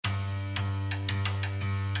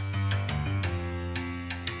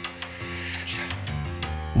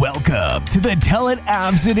Welcome to the Tell It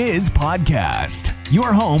Avs It Is podcast,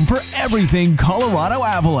 your home for everything Colorado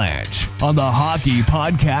Avalanche on the Hockey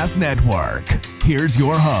Podcast Network. Here's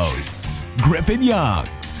your hosts, Griffin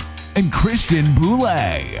Youngs and Christian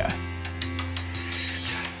Boulay.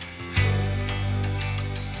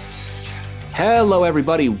 Hello,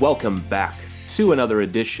 everybody. Welcome back to another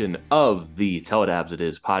edition of the Tell It Avs It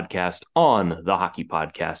Is podcast on the Hockey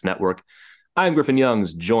Podcast Network. I'm Griffin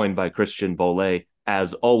Youngs, joined by Christian Boulay,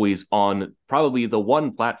 as always, on probably the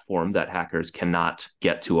one platform that hackers cannot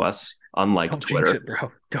get to us, unlike Twitter. Jinx it,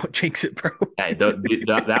 bro. Don't jinx it, bro. Hey,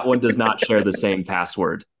 that one does not share the same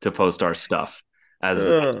password to post our stuff as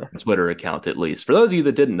a Twitter account, at least. For those of you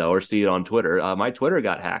that didn't know or see it on Twitter, my Twitter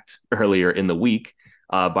got hacked earlier in the week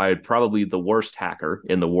by probably the worst hacker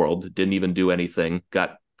in the world. Didn't even do anything.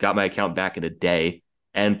 Got my account back in a day.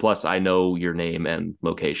 And plus, I know your name and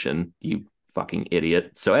location, you fucking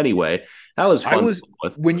idiot. So anyway, that was fun.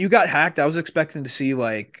 When you got hacked, I was expecting to see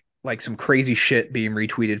like some crazy shit being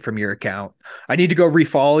retweeted from your account. I need to go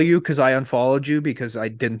refollow you because I unfollowed you because I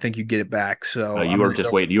didn't think you'd get it back. So you were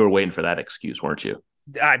just waiting. You were waiting for that excuse, weren't you?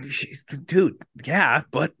 Dude, yeah,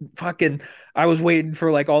 but fucking, I was waiting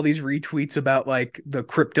for like all these retweets about like the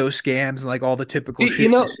crypto scams and like all the typical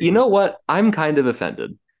shit. You know what? I'm kind of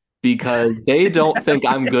offended because they don't think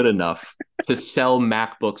I'm good enough to sell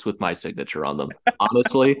MacBooks with my signature on them.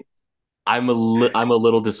 Honestly, I'm a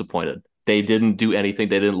little disappointed. They didn't do anything.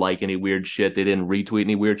 They didn't like any weird shit. They didn't retweet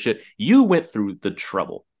any weird shit. You went through the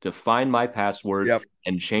trouble to find my password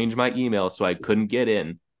and change my email so I couldn't get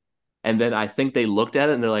in. And then I think they looked at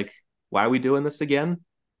it and they're like, why are we doing this again?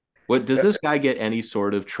 What does this guy get any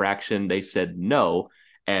sort of traction? They said no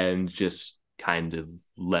and just kind of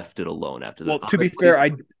left it alone after that. Well, to be fair,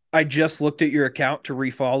 I just looked at your account to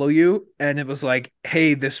refollow you, and it was like,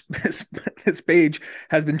 hey, this page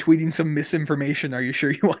has been tweeting some misinformation. Are you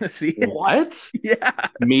sure you want to see it? What? Yeah.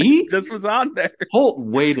 Me? This was on there.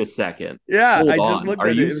 Wait a second. Yeah, Hold I just on. looked Are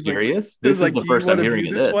at it. you It was serious? Like, this is the first I'm hearing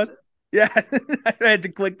of this. Yeah, I had to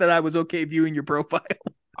click that I was okay viewing your profile.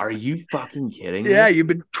 Are you fucking kidding me? Yeah, you've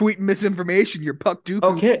been tweeting misinformation. Your Puck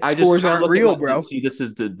Dooku scores aren't real, bro. See, this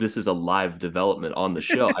is a live development on the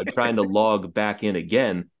show. I'm trying to log back in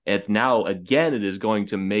again, and now again it is going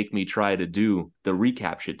to make me try to do the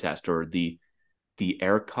recaptcha test or the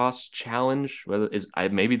air cost challenge.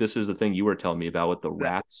 Maybe this is the thing you were telling me about with the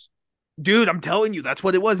rats. Dude, I'm telling you, that's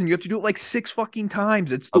what it was. And you have to do it like 6 fucking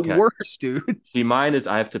times. It's the worst, dude. See, mine is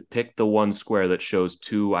I have to pick the one square that shows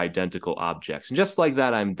 2 identical objects. And just like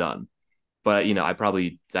that, I'm done. But,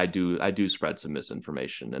 I do spread some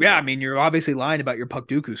misinformation. Yeah, I mean, you're obviously lying about your Puck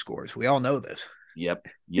Dooku scores. We all know this. Yep.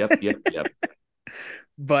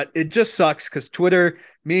 But it just sucks because Twitter,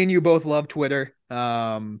 me and you both love Twitter.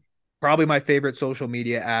 Probably my favorite social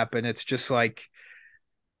media app. And it's just like,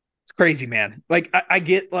 it's crazy, man. Like, I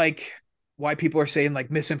get like why people are saying like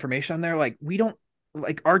misinformation on there. Like, we don't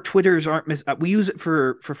like our Twitters aren't we use it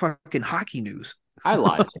for fucking hockey news. I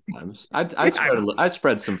lie sometimes. I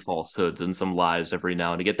spread some falsehoods and some lies every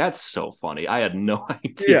now and again. That's so funny. I had no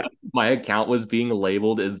idea my account was being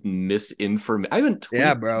labeled as misinformation. I haven't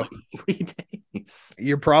tweeted bro. Like 3 days.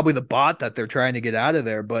 You're probably the bot that they're trying to get out of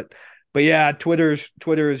there, but yeah, Twitter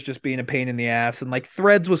is just being a pain in the ass. And like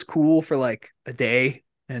Threads was cool for like a day,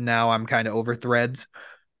 and now I'm kind of over Threads.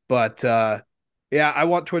 But I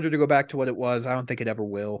want Twitter to go back to what it was. I don't think it ever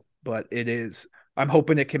will, but it is. I'm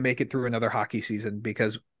hoping it can make it through another hockey season,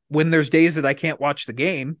 because when there's days that I can't watch the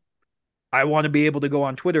game, I want to be able to go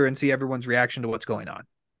on Twitter and see everyone's reaction to what's going on.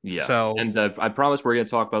 Yeah. So, and I promise we're going to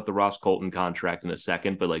talk about the Ross Colton contract in a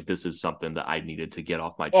second, but like this is something that I needed to get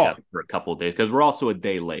off my chest for a couple of days because we're also a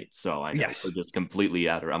day late. So I know we're just completely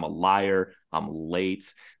out there. I'm a liar. I'm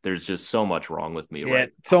late. There's just so much wrong with me. Right?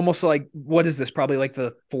 It's almost like, what is this? Probably like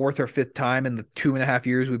the 4th or 5th time in the 2.5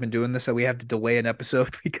 years we've been doing this that we have to delay an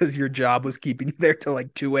episode because your job was keeping you there till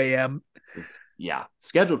like 2 a.m. Yeah,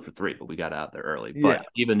 scheduled for 3, but we got out there early. But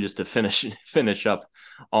even just to finish up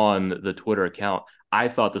on the Twitter account, I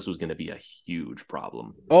thought this was going to be a huge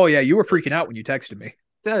problem. Oh yeah, you were freaking out when you texted me.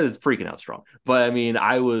 That is freaking out strong. But I mean,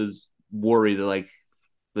 I was worried that like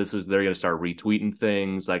they're going to start retweeting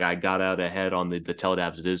things. Like I got out ahead on the Tell It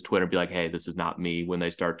Avs It Is Twitter and be like, hey, this is not me when they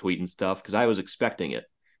start tweeting stuff, because I was expecting it.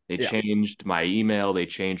 They changed my email. They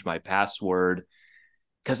changed my password.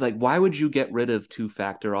 Because like, why would you get rid of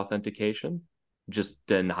 2-factor authentication? Just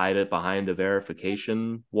then hide it behind a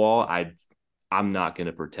verification wall. I'm not going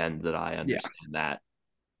to pretend that I understand that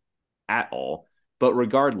at all. But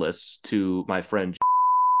regardless, to my friend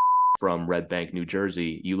from Red Bank, New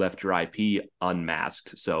Jersey, you left your IP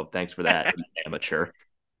unmasked. So thanks for that, amateur.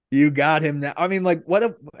 You got him now. I mean, like, what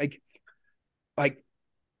a like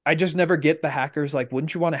I just never get the hackers. Like,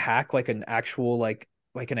 wouldn't you want to hack like an actual like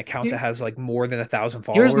an account that has like more than 1,000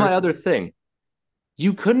 Here's my followers? other thing.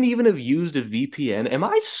 You couldn't even have used a VPN. Am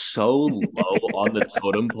I so low on the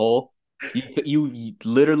totem pole? You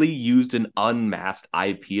literally used an unmasked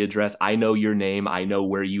IP address. I know your name, I know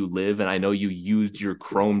where you live, and I know you used your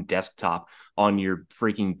Chrome desktop on your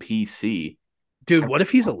freaking PC. Dude, what if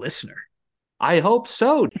he's a listener? I hope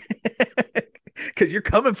so. Because you're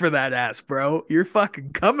coming for that ass, bro. You're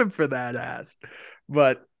fucking coming for that ass.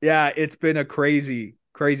 But yeah, it's been a crazy,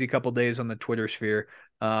 crazy couple days on the Twitter sphere.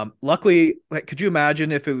 Luckily, like, could you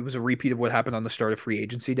imagine if it was a repeat of what happened on the start of free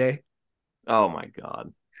agency day? Oh my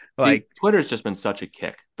God. See, Like, Twitter's just been such a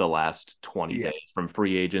kick the last 20 yeah. days from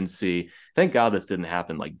free agency. Thank God this didn't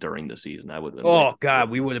happen like during the season. I would have been Oh God,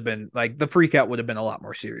 we would have been like the freak out would have been a lot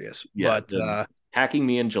more serious. yeah, But hacking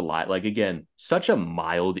me in July, like again, such a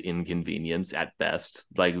mild inconvenience at best.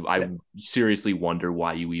 Like I yeah, seriously wonder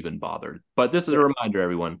why you even bothered. But this is a reminder,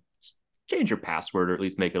 everyone, just change your password or at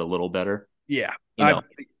least make it a little better. yeah. You know,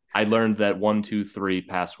 I learned that 123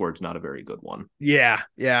 password's not a very good one. Yeah.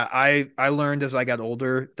 I learned as I got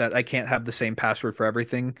older that I can't have the same password for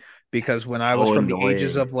everything because when I was Oh, from the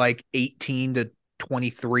ages annoying. of like 18 to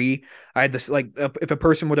 23, I had this like if a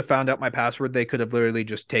person would have found out my password, they could have literally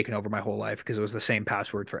just taken over my whole life because it was the same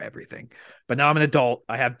password for everything. But now I'm an adult,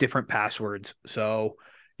 I have different passwords. So,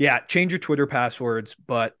 yeah, change your Twitter passwords,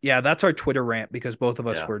 but yeah, that's our Twitter rant because both of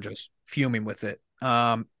us Yeah. were just fuming with it.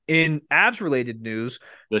 In abs related news,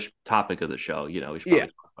 The topic of the show, we should yeah, probably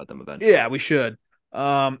talk about them eventually. yeah, we should.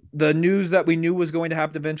 The news that we knew was going to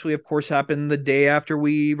happen eventually, of course, happened the day after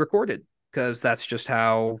we recorded, because that's just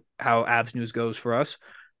how Avs news goes for us.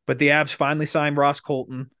 But the Avs finally signed Ross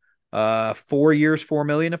Colton, 4 years, 4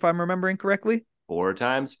 million, if I'm remembering correctly. 4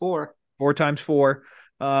 times 4. 4 times 4.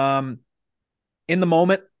 Um, in the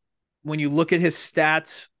moment, when you look at his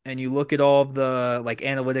stats and you look at all of the like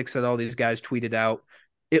analytics that all these guys tweeted out,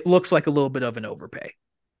 it looks like a little bit of an overpay.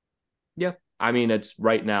 Yeah. I mean, it's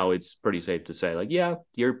right now, it's pretty safe to say, like, yeah,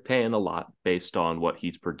 you're paying a lot based on what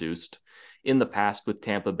he's produced in the past with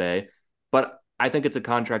Tampa Bay. But I think it's a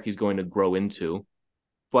contract he's going to grow into,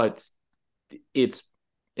 but it's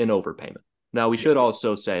an overpayment. Now, we should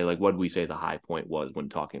also say, like, what did we say the high point was when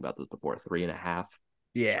talking about this before? 3.5?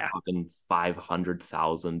 Yeah. Talking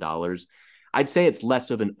 $500,000. I'd say it's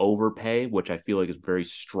less of an overpay, which I feel like is very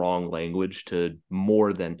strong language, to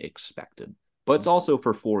more than expected. But it's also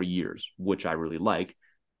for 4 years, which I really like.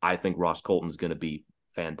 I think Ross Colton's going to be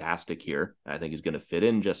fantastic here. I think he's going to fit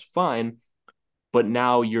in just fine. But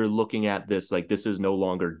now you're looking at this like this is no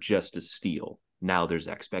longer just a steal. Now there's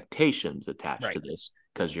expectations attached Right. to this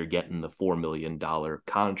because you're getting the $4 million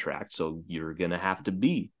contract. So you're going to have to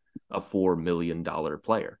be a $4 million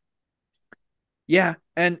player. Yeah,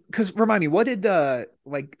 and because remind me, what did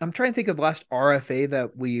like I'm trying to think of the last RFA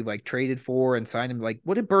that we like traded for and signed him. Like,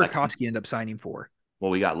 what did Lecky. Burakovsky end up signing for?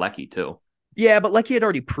 Well, we got Lecky too. Yeah, but like he had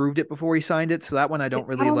already proved it before he signed it, so that one I don't I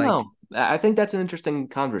really don't like. know. I think that's an interesting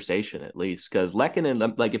conversation, at least, because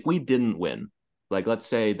Lehkonen, like, if we didn't win, like, let's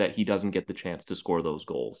say that he doesn't get the chance to score those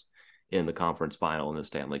goals in the conference final and the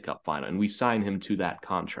Stanley Cup final, and we sign him to that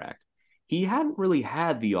contract, he hadn't really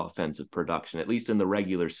had the offensive production, at least in the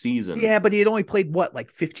regular season. Yeah, but he had only played what,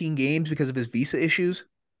 like 15 games because of his visa issues.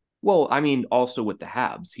 Well, I mean, also with the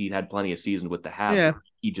Habs, he'd had plenty of seasons with the Habs. Yeah,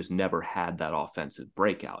 He just never had that offensive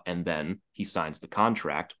breakout. And then he signs the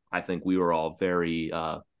contract. I think we were all very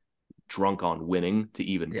drunk on winning to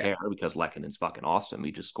even yeah, care because Lehkonen's fucking awesome.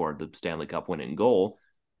 He just scored the Stanley Cup winning goal.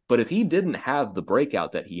 But if he didn't have the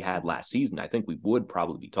breakout that he had last season, I think we would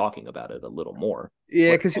probably be talking about it a little more.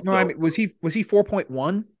 yeah. But Because also, was he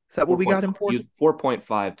 4.1? Is that what we got him for? he was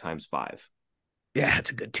 4.5 times 5. Yeah,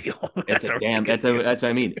 that's a good deal. It's That's a a really damn good deal. that's what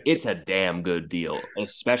I mean. It's a damn good deal,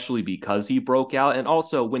 especially because he broke out. And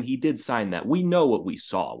also when he did sign that, we know what we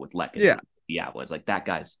saw with Lehkonen Yeah, with the Avalanche. Like that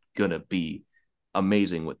guy's gonna be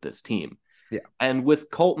amazing with this team. yeah. And with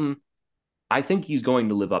Colton, I think he's going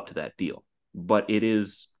to live up to that deal. But it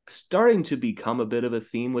is starting to become a bit of a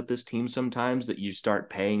theme with this team sometimes that you start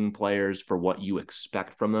paying players for what you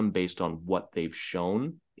expect from them based on what they've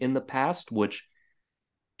shown in the past, which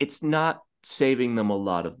it's not saving them a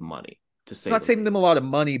lot of money, to It's say not the saving least. them a lot of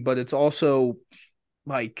money, but it's also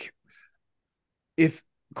like if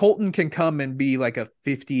Colton can come and be like a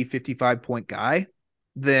 50, 55 point guy,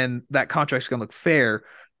 then that contract's going to look fair.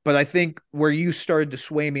 But I think where you started to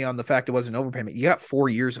sway me on the fact it was an overpayment, you got 4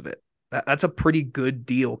 years of it. That's a pretty good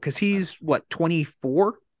deal because he's what,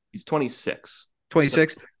 24, He's 26. So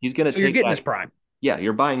 26. he's going to So you're take getting that. his prime. Yeah,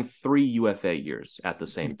 you're buying 3 UFA years at the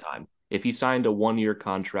same time. If he signed a 1 year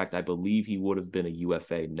contract, I believe he would have been a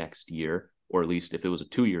UFA next year or at least if it was a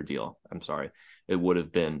 2-year deal, I'm sorry, he would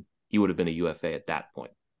have been a UFA at that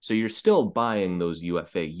point. So you're still buying those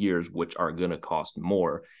UFA years, which are going to cost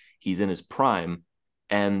more. He's in his prime,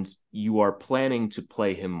 and you are planning to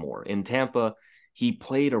play him more. In Tampa, he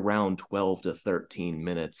played around 12 to 13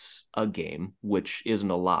 minutes a game, which isn't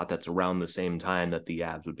a lot. That's around the same time that the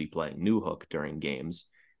Avs would be playing Newhook during games.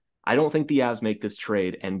 I don't think the Avs make this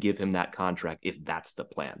trade and give him that contract if that's the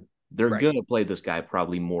plan. They're going to play this guy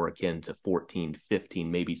probably more akin to 14,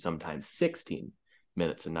 15, maybe sometimes 16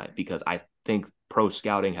 minutes a night, because I think pro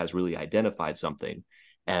scouting has really identified something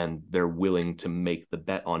and they're willing to make the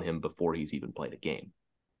bet on him before he's even played a game.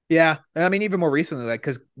 Yeah. I mean, even more recently, like,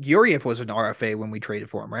 because Georgiev was an RFA when we traded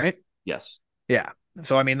for him, right? Yes. Yeah.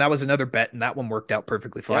 So, I mean, that was another bet, and that one worked out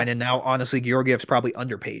perfectly fine. Yeah. And now, honestly, Georgiev's probably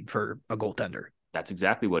underpaid for a goaltender. That's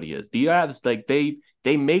exactly what he is. The Avs, like, they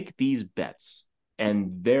make these bets,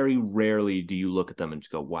 and very rarely do you look at them and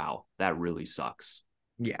just go, wow, that really sucks.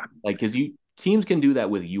 Yeah. Like, because teams can do that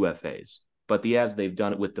with UFAs, but the Avs, they've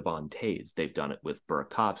done it with Devon Taves. They've done it with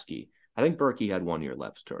Burakovsky. I think Berkey had 1 year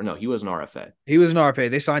left. Or no, he was an RFA. He was an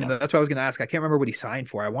RFA. They signed him. That's what I was going to ask. I can't remember what he signed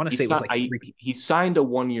for. I want to say it was like he signed a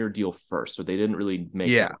 1 year deal first, so they didn't really make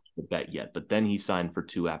the bet yet. But then he signed for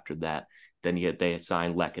 2 after that. Then they had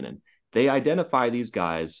signed Lehkonen. They identify these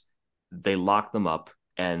guys, they lock them up,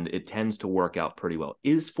 and it tends to work out pretty well.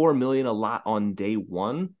 Is $4 million a lot on day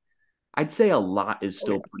one? I'd say a lot is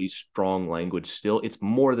still pretty strong language still. It's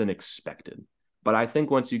more than expected. But I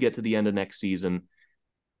think once you get to the end of next season,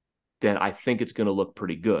 then I think it's going to look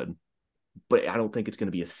pretty good. But I don't think it's going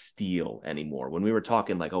to be a steal anymore. When we were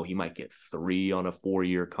talking like, oh, he might get 3 on a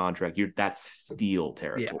 4-year contract, that's steal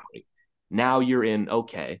territory. Yeah. Now you're in,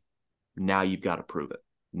 okay, now you've got to prove it.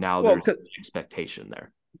 Now there's an expectation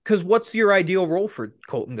there. Because what's your ideal role for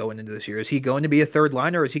Colton going into this year? Is he going to be a third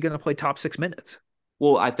liner, or is he going to play top 6 minutes?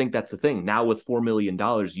 Well, I think that's the thing. Now with $4 million,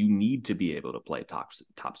 you need to be able to play top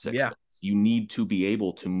 6 minutes. You need to be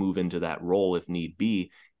able to move into that role if need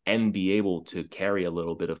be, and be able to carry a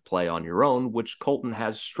little bit of play on your own, which Colton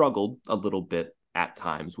has struggled a little bit at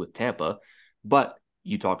times with Tampa. But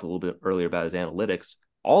you talked a little bit earlier about his analytics.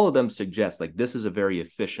 All of them suggest like this is a very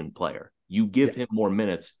efficient player. You give him more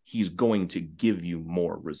minutes, he's going to give you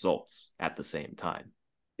more results at the same time.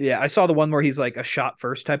 Yeah, I saw the one where he's like a shot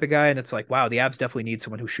first type of guy, and it's like, wow, the Avs definitely need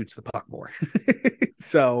someone who shoots the puck more.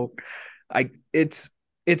 So it's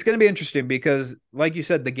going to be interesting because, like you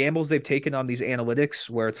said, the gambles they've taken on these analytics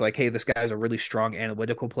where it's like, hey, this guy's a really strong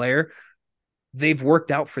analytical player, they've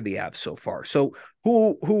worked out for the Avs so far. So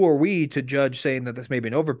who are we to judge saying that this may be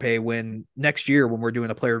an overpay when next year when we're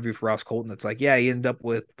doing a player review for Ross Colton, it's like, yeah, he ended up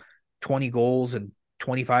with 20 goals and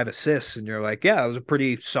 25 assists. And you're like, yeah, it was a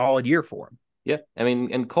pretty solid year for him. Yeah. I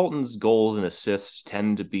mean, and Colton's goals and assists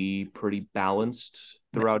tend to be pretty balanced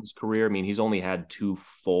throughout his career. I mean, he's only had 2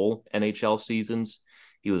 full NHL seasons.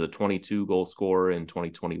 He was a 22 goal scorer in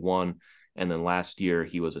 2021. And then last year,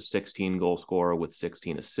 he was a 16 goal scorer with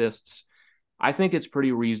 16 assists. I think it's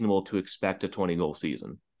pretty reasonable to expect a 20 goal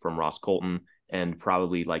season from Ross Colton, and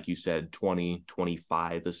probably, like you said, 20,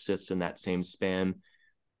 25 assists in that same span.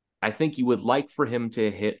 I think you would like for him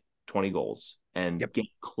to hit 20 goals and get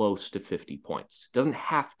close to 50 points. Doesn't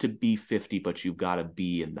have to be 50, but you've got to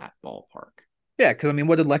be in that ballpark. Yeah, because I mean,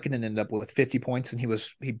 what did Lehkonen end up with? 50 points, and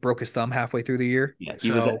he broke his thumb halfway through the year. Yeah,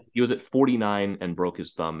 he was at 49 and broke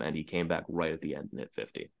his thumb, and he came back right at the end and hit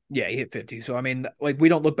 50. Yeah, he hit 50. So I mean, like, we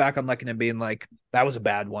don't look back on Lehkonen being like that was a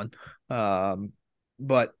bad one.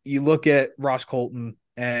 But you look at Ross Colton,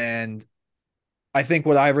 and I think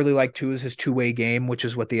what I really like too is his 2-way game, which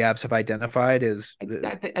is what the Avs have identified is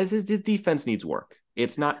as his defense needs work.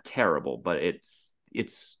 It's not terrible, but it's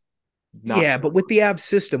not. Yeah, but with the Avs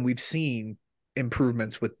system, we've seen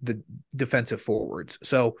improvements with the defensive forwards.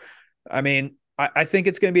 So, I mean, I think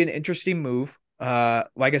it's going to be an interesting move. Like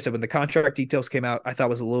I said, when the contract details came out, I thought it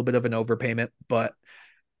was a little bit of an overpayment, but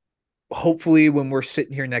hopefully when we're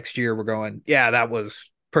sitting here next year, we're going, yeah, that was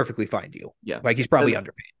perfectly fine deal. Yeah. Like he's probably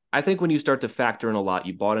underpaid. I think when you start to factor in a lot,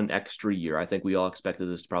 you bought an extra year. I think we all expected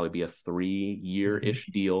this to probably be a 3-year-ish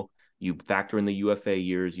deal. You factor in the UFA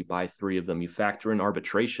years, you buy 3 of them, you factor in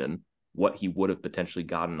arbitration, what he would have potentially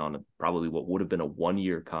gotten on probably what would have been a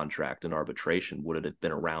 1-year contract in arbitration would have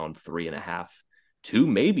been around 3.5 to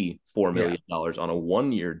maybe $4 million on a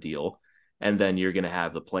 1-year deal. And then you're going to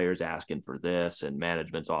have the players asking for this and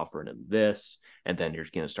management's offering him this. And then you're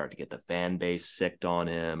going to start to get the fan base sicked on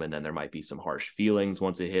him. And then there might be some harsh feelings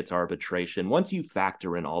once it hits arbitration. Once you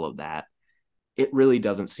factor in all of that, it really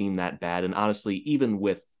doesn't seem that bad. And honestly, even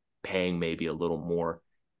with paying maybe a little more,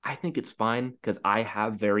 I think it's fine because I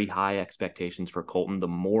have very high expectations for Colton. The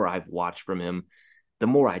more I've watched from him, the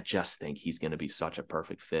more I just think he's going to be such a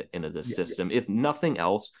perfect fit into this system. If nothing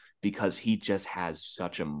else, because he just has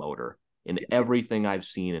such a motor. In everything I've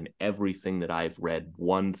seen and everything that I've read,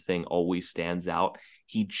 one thing always stands out.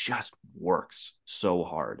 He just works so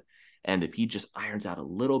hard. And if he just irons out a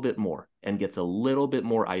little bit more and gets a little bit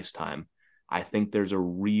more ice time, I think there's a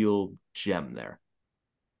real gem there.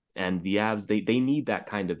 And the Avs, they need that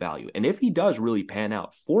kind of value. And if he does really pan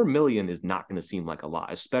out, $4 million is not going to seem like a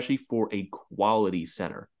lot, especially for a quality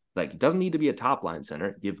center. Like, it doesn't need to be a top line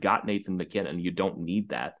center. You've got Nathan McKinnon. You don't need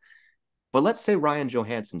that. But let's say Ryan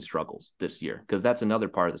Johansson struggles this year, because that's another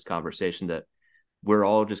part of this conversation that we're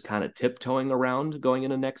all just kind of tiptoeing around going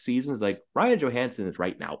into next season. Is like, Ryan Johansson is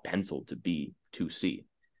right now penciled to be 2C.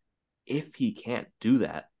 If he can't do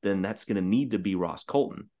that, then that's going to need to be Ross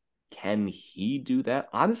Colton. Can he do that?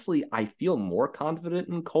 Honestly, I feel more confident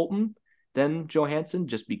in Colton than Johansson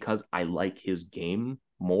just because I like his game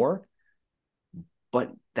more.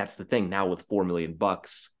 But that's the thing. Now with $4 million,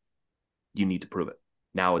 you need to prove it.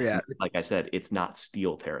 Now it's like I said, it's not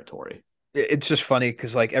steal territory. It's just funny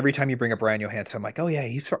because like every time you bring up Ryan Johansson, I'm like, oh yeah,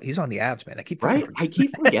 he's on the Avs, man. I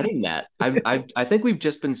keep forgetting that. I think we've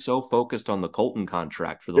just been so focused on the Colton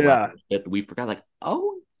contract for the last bit that we forgot. Like,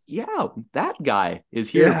 oh yeah, that guy is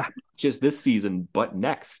here just this season, but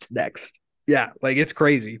next. Yeah, like it's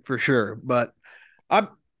crazy for sure. But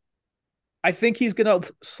I think he's gonna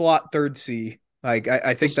slot third C. Like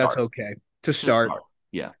I think that's okay to start.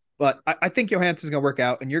 Yeah. But I think Johansson's going to work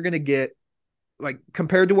out, and you're going to get, like,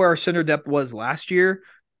 compared to where our center depth was last year,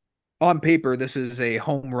 on paper, this is a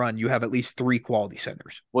home run. You have at least 3 quality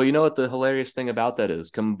centers. Well, you know what the hilarious thing about that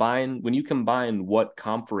is? When you combine what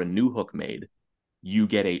Comfer and Newhook made, you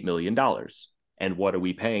get $8 million. And what are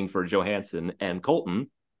we paying for Johansson and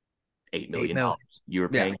Colton? $8 million. You're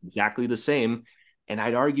paying exactly the same. And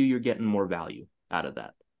I'd argue you're getting more value out of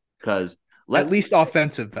that. Because at least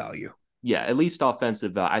offensive value. Yeah, at least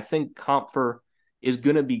offensive value. I think Comfer is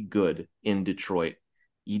going to be good in Detroit.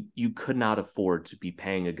 You could not afford to be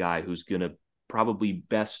paying a guy who's going to probably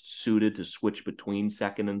best suited to switch between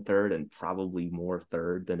second and third, and probably more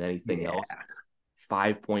third than anything else.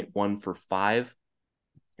 5.1 for 5.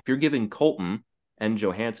 If you're giving Colton and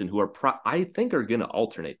Johansson, who are I think are going to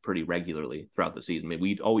alternate pretty regularly throughout the season. I mean,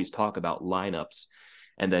 we'd always talk about lineups,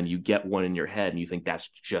 and then you get one in your head and you think that's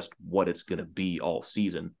just what it's going to be all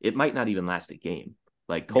season. It might not even last a game.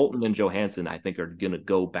 Like Colton and Johansson, I think, are going to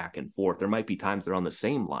go back and forth. There might be times they're on the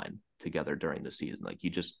same line together during the season. Like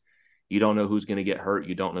you don't know who's going to get hurt.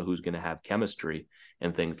 You don't know who's going to have chemistry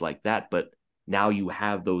and things like that. But now you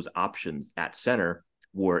have those options at center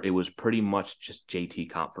where it was pretty much just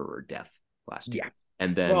JT Compher or death last year.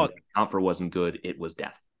 And then Compher wasn't good. It was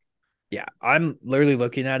death. Yeah, I'm literally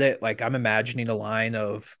looking at it like I'm imagining a line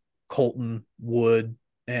of Colton, Wood,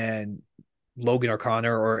 and Logan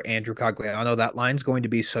O'Connor or Andrew Cogliano. That line's going to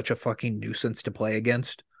be such a fucking nuisance to play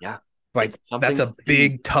against. Yeah. Like, that's a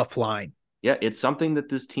big, tough line. Yeah, it's something that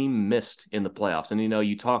this team missed in the playoffs. And,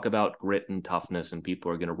 you talk about grit and toughness and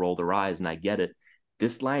people are going to roll their eyes, and I get it.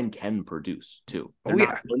 This line can produce, too. They're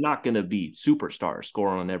not going to be superstars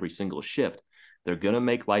scoring on every single shift. They're going to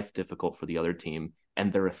make life difficult for the other team.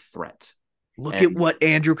 And they're a threat. Look at what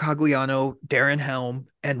Andrew Cogliano, Darren Helm,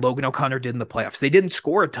 and Logan O'Connor did in the playoffs. They didn't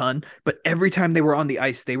score a ton, but every time they were on the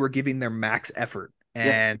ice, they were giving their max effort.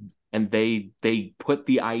 And they put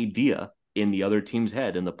the idea in the other team's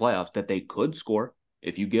head in the playoffs that they could score.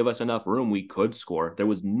 If you give us enough room, we could score. There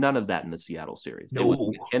was none of that in the Seattle series. No. It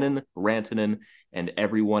was McKinnon, Rantanen, and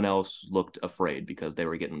everyone else looked afraid because they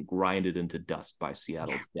were getting grinded into dust by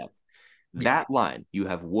Seattle's depth. That line, you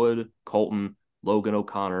have Wood, Colton, Logan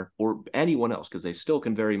O'Connor, or anyone else, because they still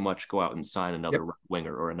can very much go out and sign another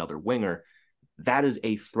winger or another winger. That is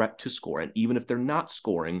a threat to score. And even if they're not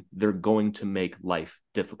scoring, they're going to make life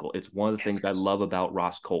difficult. It's one of the things I love about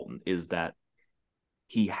Ross Colton is that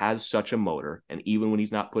he has such a motor. And even when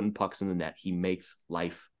he's not putting pucks in the net, he makes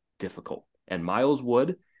life difficult. And Miles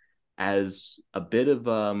Wood, as a bit of,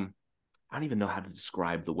 I don't even know how to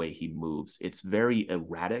describe the way he moves. It's very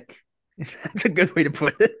erratic. That's a good way to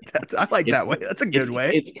put it. I like that way. That's a good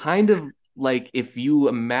way. It's kind of like if you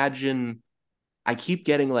imagine, I keep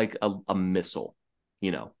getting like a missile,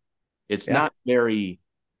 it's not very,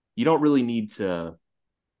 you don't really need to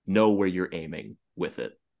know where you're aiming with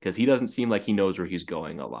it because he doesn't seem like he knows where he's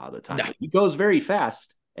going a lot of the time. No. He goes very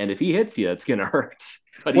fast. And if he hits you, it's going to hurt.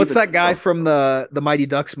 But what's that guy from the Mighty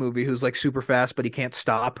Ducks movie who's like super fast, but he can't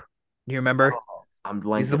stop? Do you remember?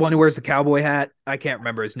 He's the one who wears the cowboy hat. I can't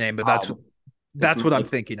remember his name, but that's what I'm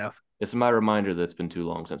thinking of. It's my reminder that it's been too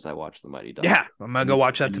long since I watched the Mighty Ducks. Yeah, I'm going to go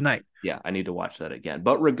watch that tonight. Yeah, I need to watch that again.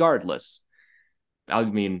 But regardless, I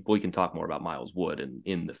mean, we can talk more about Miles Wood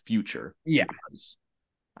in the future. Yeah. Because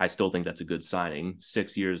I still think that's a good signing.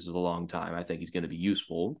 6 years is a long time. I think he's going to be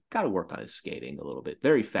useful. Got to work on his skating a little bit.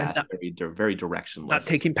 Very And fast, very not directionless.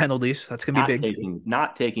 taking penalties. That's going to be big.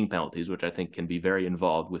 Not taking penalties, which I think can be very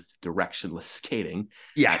involved with directionless skating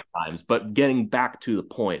Yeah. at times. But getting back to the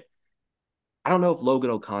point, I don't know if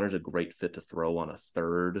Logan O'Connor's a great fit to throw on a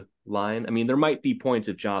third line. I mean, there might be points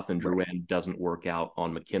if Jonathan Drouin doesn't work out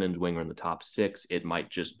on McKinnon's wing or in the top six. It might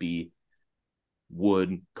just be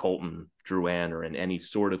Wood, Colton, Drouin, or in any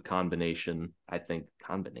sort of combination. I think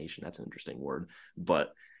combination, that's an interesting word,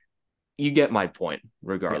 but you get my point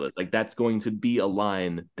regardless. Like that's going to be a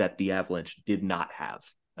line that the Avalanche did not have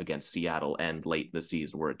against Seattle and late in the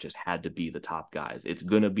season where it just had to be the top guys. It's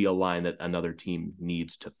going to be a line that another team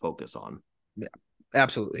needs to focus on. Yeah,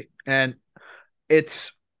 absolutely. And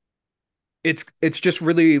it's just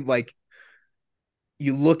really like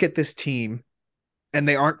you look at this team and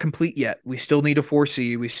they aren't complete yet. We still need a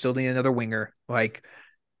 4C. We still need another winger. Like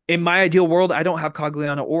in my ideal world, I don't have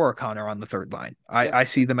Cogliano or O'Connor on the third line. I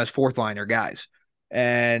see them as fourth liner guys.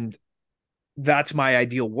 And that's my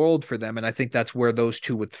ideal world for them. And I think that's where those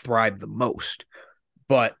two would thrive the most.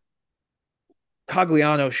 But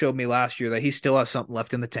Cogliano showed me last year that he still has something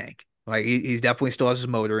left in the tank. Like he's definitely still has his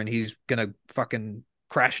motor and he's going to fucking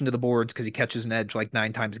crash into the boards because he catches an edge like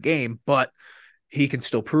 9 times a game, but he can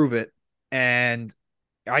still prove it. And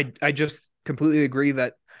I just completely agree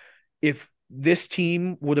that if this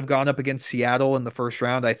team would have gone up against Seattle in the first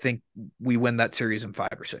round, I think we win that series in 5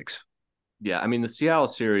 or 6. Yeah, I mean, the Seattle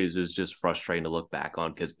series is just frustrating to look back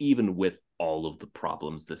on because even with all of the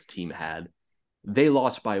problems this team had, they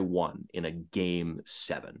lost by 1 in a game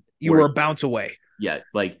 7. You were a bounce away. Yeah,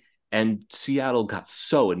 and Seattle got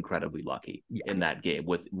so incredibly lucky in that game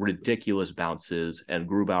with ridiculous bounces and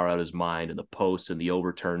Grubauer out of his mind and the post and the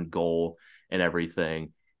overturned goal and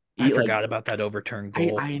everything. I forgot about that overturned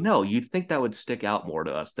goal. I know. You'd think that would stick out more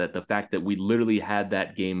to us, that the fact that we literally had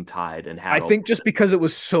that game tied and had. I think just because it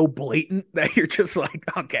was so blatant that you're just like,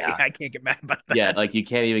 okay, I can't get mad about that. Yeah, like you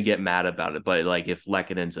can't even get mad about it. But like if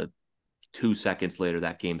Lekkonen's 2 seconds later,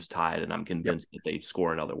 that game's tied, and I'm convinced that they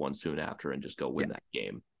score another one soon after and just go win that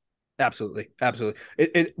game. Absolutely.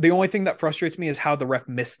 The only thing that frustrates me is how the ref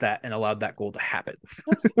missed that and allowed that goal to happen.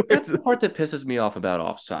 That's the part that pisses me off about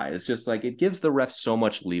offside. It's just like it gives the refs so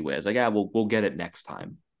much leeway. It's like, we'll get it next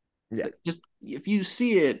time. Yeah. Like, just if you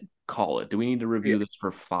see it, call it. Do we need to review this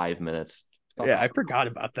for 5 minutes? I forgot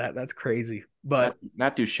about that. That's crazy. But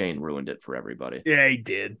Matt Duchene ruined it for everybody. Yeah, he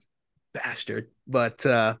did. Bastard. But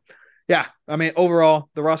I mean, overall,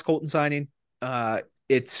 the Ross Colton signing,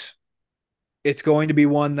 it's going to be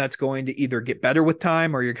one that's going to either get better with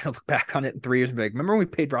time or you're going to look back on it in 3 years and be like, remember when we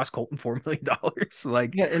paid Ross Colton $4 million?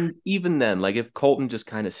 Like, yeah. And even then, like if Colton just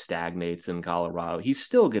kind of stagnates in Colorado, he's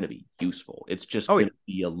still going to be useful. It's just going to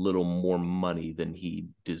be a little more money than he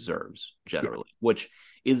deserves generally, which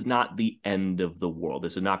is not the end of the world.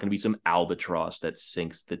 This is not going to be some albatross that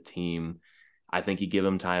sinks the team. I think you give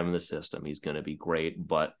him time in the system, he's going to be great,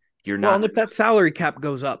 but you're not. Well, and if that salary cap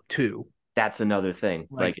goes up too, that's another thing.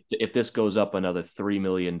 Like if this goes up another $3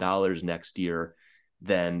 million next year,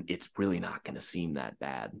 then it's really not going to seem that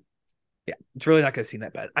bad. Yeah, it's really not going to seem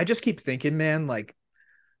that bad. I just keep thinking, man, like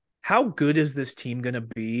how good is this team going to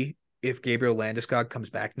be if Gabriel Landeskog comes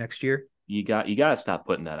back next year? You got to stop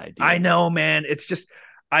putting that idea. I know, man. It's just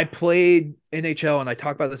I played NHL and I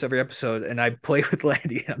talk about this every episode and I play with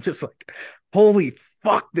Landy and I'm just like, holy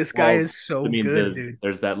fuck, this guy is so good, dude.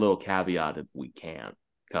 There's that little caveat if we can't.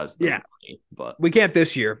 Money, but we can't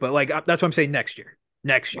this year. But like that's what I'm saying. Next year.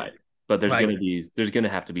 Right. But there's gonna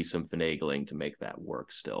have to be some finagling to make that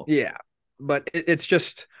work still. Yeah, but it's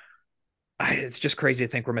just crazy to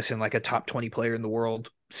think we're missing like a top 20 player in the world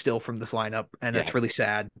still from this lineup, and it's really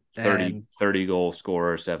sad. 30 goal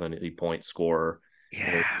scorer, 70-point scorer.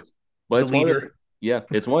 Yeah, but the leader.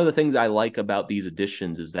 It's one of the things I like about these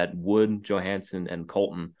additions is that Wood, Johansson, and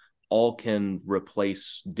Colton all can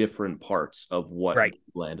replace different parts of what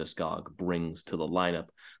Landeskog brings to the lineup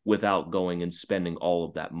without going and spending all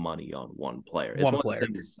of that money on one player. It's one of the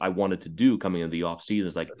things I wanted to do coming into the offseason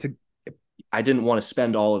is like I didn't want to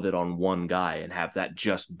spend all of it on one guy and have that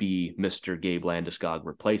just be Mr. Gabe Landeskog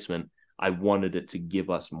replacement. I wanted it to give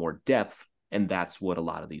us more depth, and that's what a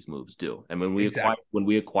lot of these moves do. And when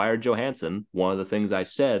we acquired Johansson, one of the things I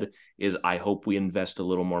said is I hope we invest a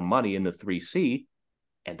little more money in the 3C.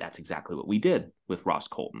 And that's exactly what we did with Ross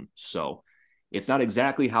Colton. So it's not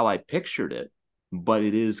exactly how I pictured it, but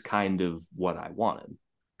it is kind of what I wanted.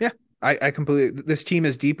 Yeah, I completely. This team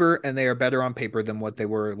is deeper and they are better on paper than what they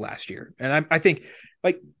were last year. And I think,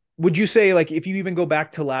 like, would you say, like, if you even go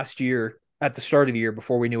back to last year, at the start of the year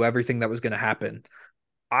before we knew everything that was going to happen.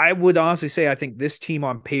 I would honestly say I think this team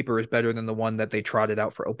on paper is better than the one that they trotted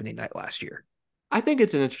out for opening night last year. I think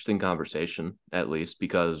it's an interesting conversation, at least,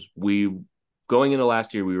 because going into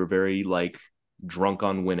last year, we were very like drunk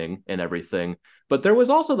on winning and everything. But there was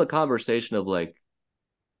also the conversation of like,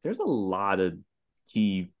 there's a lot of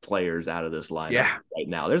key players out of this lineup right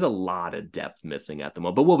now. There's a lot of depth missing at the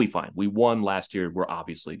moment, but we'll be fine. We won last year. We're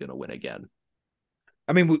obviously going to win again.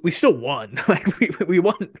 I mean, we still won. Like we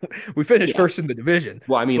won. We finished first in the division.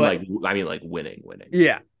 Well, I mean, like winning.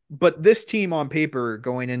 Yeah, but this team on paper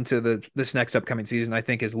going into this next upcoming season, I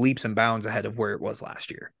think, is leaps and bounds ahead of where it was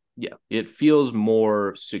last year. Yeah, it feels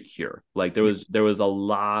more secure. Like there was a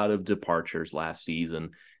lot of departures last season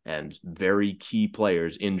and very key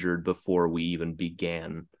players injured before we even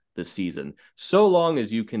began the season. So long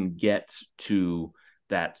as you can get to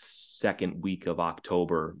that second week of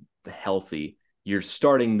October healthy, you're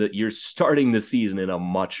starting the season in a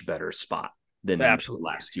much better spot than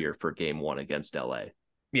last year for game 1 against LA.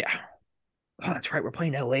 Yeah. Oh, that's right. We're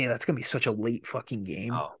playing LA. That's going to be such a late fucking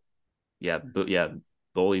game. Oh, yeah. But yeah,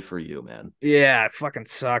 bully for you, man. Yeah, it fucking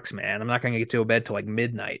sucks, man. I'm not going to get to bed till like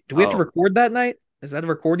midnight. Do we have to record that night? Is that a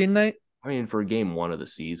recording night? I mean, for game 1 of the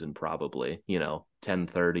season, probably,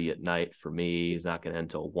 10:30 at night for me. It's not going to end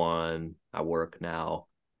until 1. I work now.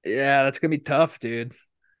 Yeah, that's going to be tough, dude.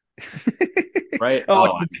 Right?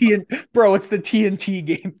 It's the TNT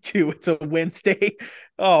game too. It's a Wednesday.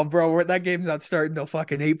 Oh, bro, that game's not starting till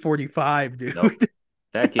fucking 8:45, dude. Nope.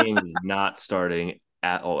 That game is not starting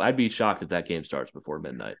at all. I'd be shocked if that game starts before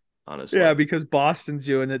midnight, honestly. Yeah, because Boston's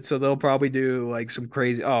doing it, so they'll probably do like some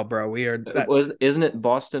crazy. Oh, bro, Isn't it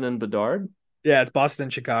Boston and Bedard? Yeah, it's Boston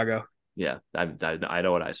and Chicago. Yeah, I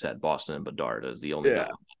know what I said. Boston and Bedard is the only guy on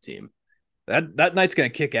that team. That night's gonna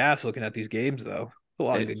kick ass looking at these games, though. A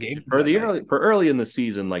lot of good games for early in the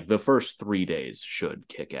season. Like the first 3 days should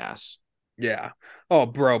kick ass. Yeah. Oh,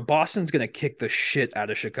 bro, Boston's gonna kick the shit out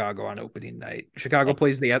of Chicago on opening night. Chicago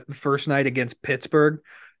plays the first night against Pittsburgh.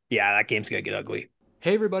 Yeah, that game's gonna get ugly.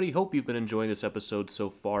 Hey everybody, hope you've been enjoying this episode so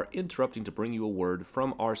far. Interrupting to bring you a word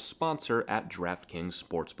from our sponsor at DraftKings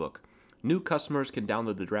Sportsbook. New customers can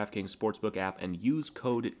download the DraftKings Sportsbook app and use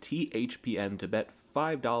code THPN to bet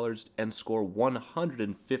 $5 and score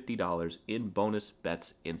 $150 in bonus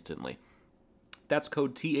bets instantly. That's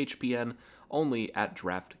code THPN only at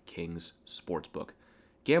DraftKings Sportsbook.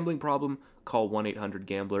 Gambling problem? Call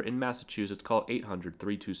 1-800-GAMBLER. In Massachusetts, call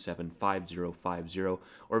 800-327-5050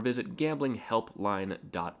 or visit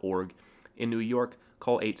gamblinghelpline.org. In New York,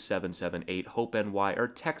 call 877-8-HOPE-NY or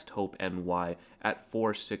text HOPE-NY at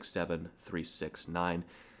 467-369.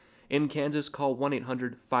 In Kansas, call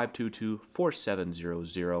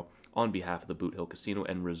 1-800-522-4700 on behalf of the Boot Hill Casino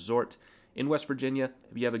and Resort. In West Virginia,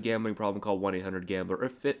 if you have a gambling problem, call 1-800-GAMBLER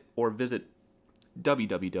or visit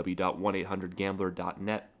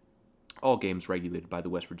www.1800gambler.net. All games regulated by the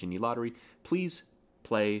West Virginia Lottery. Please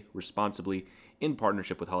play responsibly in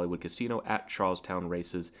partnership with Hollywood Casino at Charlestown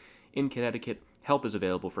Races. In Connecticut, help is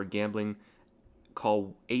available for gambling.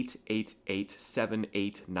 Call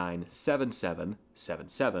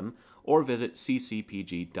 888-789-7777 or visit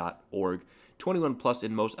ccpg.org. 21 plus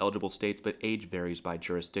in most eligible states, but age varies by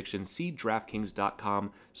jurisdiction. See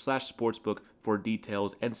DraftKings.com/sportsbook for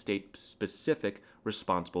details and state-specific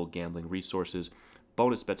responsible gambling resources.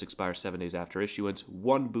 Bonus bets expire 7 days after issuance.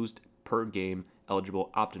 1 boost per game. Eligible.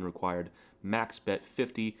 Opt-in required. Max bet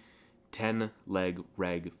 50. 10 leg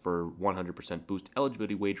reg for 100% boost.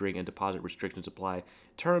 Eligibility, wagering, and deposit restrictions apply.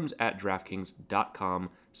 Terms at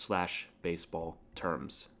DraftKings.com/baseball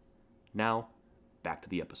terms. Now, back to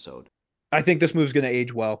the episode. I think this move's going to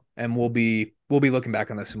age well, and we'll be looking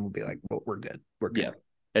back on this and we'll be like, well, we're good. We're good. Yeah.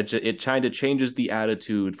 It kind of changes the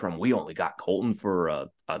attitude from we only got Colton for a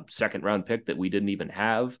second round pick that we didn't even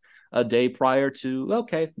have a day prior to,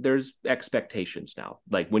 okay, there's expectations now.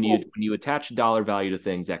 Like when you attach dollar value to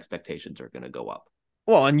things, expectations are going to go up.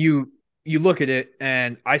 Well, and you look at it,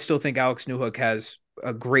 and I still think Alex Newhook has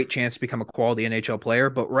a great chance to become a quality NHL player,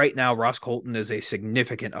 but right now Ross Colton is a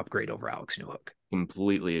significant upgrade over Alex Newhook.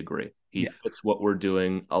 Completely agree. He fits what we're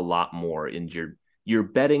doing a lot more, and you're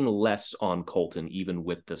betting less on Colton even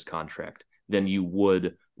with this contract than you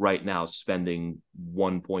would right now spending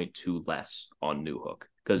 1.2 less on Newhook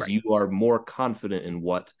because you are more confident in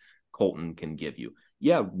what Colton can give you.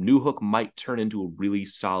 Yeah, Newhook might turn into a really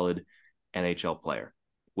solid NHL player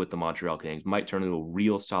with the Montreal Canadiens, might turn into a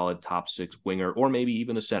real solid top 6 winger or maybe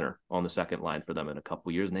even a center on the second line for them in a couple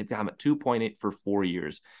of years, and they've got him at 2.8 for 4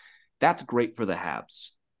 years. That's great for the Habs.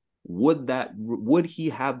 Would he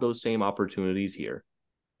have those same opportunities here?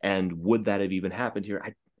 And would that have even happened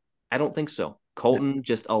here? I don't think so. Colton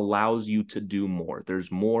just allows you to do more.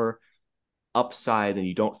 There's more upside, and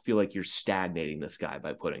you don't feel like you're stagnating this guy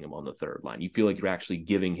by putting him on the third line. You feel like you're actually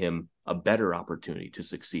giving him a better opportunity to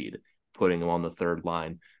succeed, putting him on the third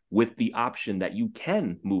line with the option that you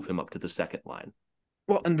can move him up to the second line.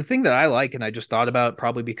 Well, and the thing that I like, and I just thought about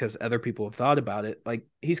probably because other people have thought about it, like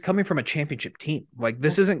he's coming from a championship team. Like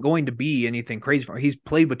this isn't going to be anything crazy for him. He's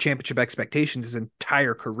played with championship expectations his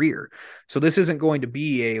entire career. So this isn't going to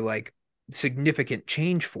be a like significant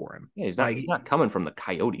change for him. Yeah, like, he's not coming from the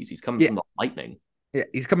Coyotes. He's coming from the Lightning. Yeah,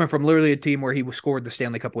 he's coming from literally a team where he scored the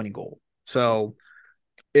Stanley Cup winning goal. So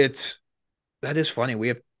that is funny. We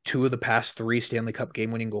have 2 of the past 3 Stanley Cup game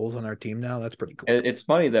winning goals on our team now. That's pretty cool. It's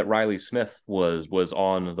funny that Riley Smith was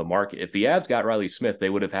on the market. If the Avs got Riley Smith, they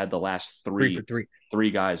would have had the last 3 for 3.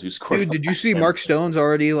 3 guys who scored. Dude, did you see Mark Stone's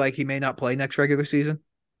already like he may not play next regular season?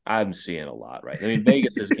 I'm seeing a lot, right? I mean,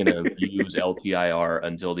 Vegas is going to use LTIR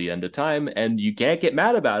until the end of time, and you can't get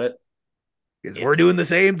mad about it. Because we're doing the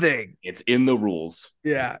same thing. It's in the rules.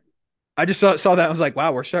 Yeah. I just saw that. I was like,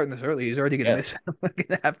 wow, we're starting this early. He's already going to miss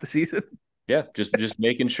half the season. Yeah, just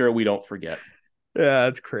making sure we don't forget. Yeah,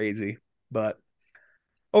 that's crazy. But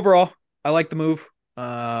overall, I like the move.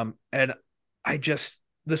 And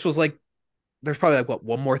this was like, there's probably like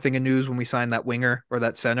one more thing in news when we signed that winger or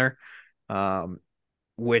that center,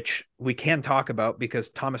 which we can talk about because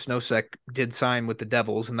Thomas Nosek did sign with the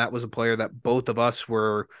Devils, and that was a player that both of us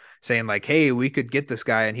were saying like, hey, we could get this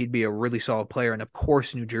guy and he'd be a really solid player. And of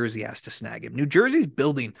course, New Jersey has to snag him. New Jersey's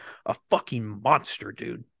building a fucking monster,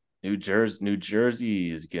 dude. New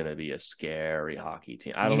Jersey is going to be a scary hockey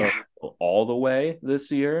team. I don't know all the way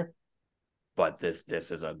this year, but this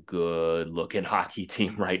is a good looking hockey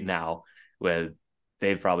team right now. Where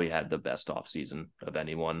they've probably had the best offseason of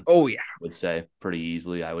anyone. Oh yeah, I would say pretty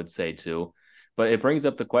easily. I would say too, but it brings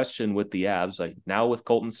up the question with the Avs. Like now with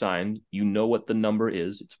Colton signed, you know what the number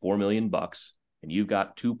is. It's $4 million, and you've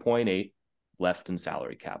got 2.8 left in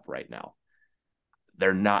salary cap right now.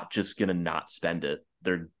 They're not just gonna not spend it.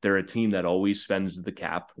 They're a team that always spends the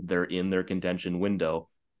cap. They're in their contention window.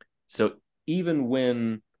 So even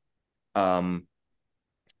when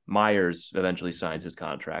Myers eventually signs his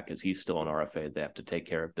contract, because he's still an RFA they have to take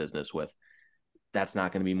care of business with, that's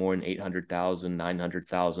not going to be more than 800,000,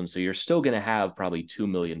 900,000. So you're still going to have probably $2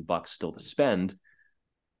 million still to spend.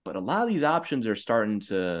 But a lot of these options are starting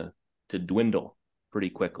to dwindle pretty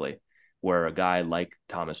quickly, where a guy like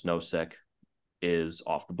Thomas Nosek is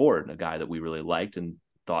off the board, a guy that we really liked and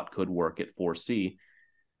thought could work at 4C.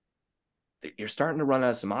 You're starting to run out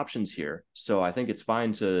of some options here. So I think it's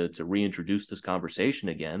fine to reintroduce this conversation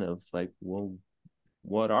again of like, well,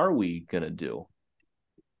 what are we going to do?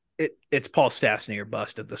 It's Paul Stastny or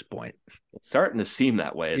bust at this point. It's starting to seem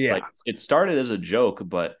that way. It's like it started as a joke,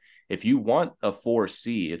 but if you want a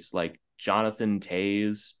 4C, it's like Jonathan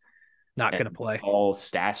Toews not going to play. Paul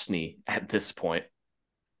Stastny at this point.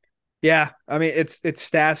 Yeah, I mean it's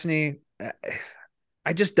Stastny.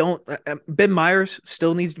 I just don't. Ben Myers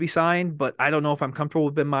still needs to be signed, but I don't know if I'm comfortable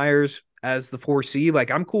with Ben Myers as the 4C. Like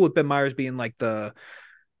I'm cool with Ben Myers being like the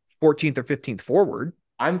 14th or 15th forward.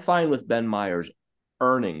 I'm fine with Ben Myers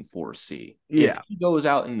earning 4C. Yeah, if he goes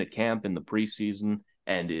out into camp in the preseason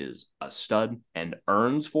and is a stud and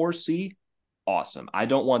earns 4C, awesome. I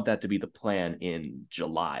don't want that to be the plan in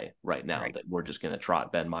July right now, that we're just going to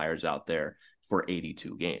trot Ben Myers out there for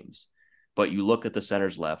 82 games. But you look at the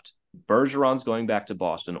centers left, Bergeron's going back to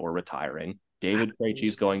Boston or retiring. David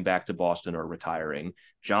Krejci's going back to Boston or retiring.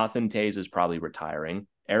 Jonathan Toews is probably retiring.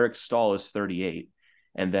 Eric Staal is 38.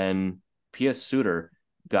 And then P.S. Suter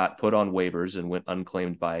got put on waivers and went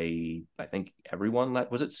unclaimed by, I think, everyone.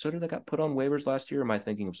 Was it Suter that got put on waivers last year? Or am I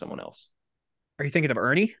thinking of someone else? Are you thinking of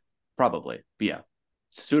Ernie? Probably. But yeah.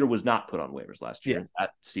 Suter was not put on waivers last year. Yeah.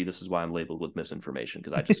 See, this is why I'm labeled with misinformation,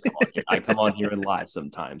 because I just come on here. I come on here and lie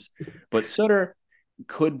sometimes. But Suter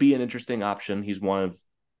could be an interesting option. He's one of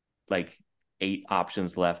like 8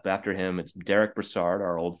 options left. After him, it's Derek Brassard,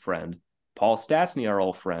 our old friend, Paul Stastny, our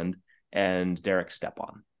old friend, and Derek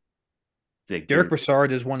Stepan. Derek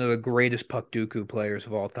Brassard is one of the greatest puck dooku players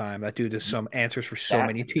of all time. That dude has some answers for so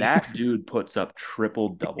many teams. That dude puts up triple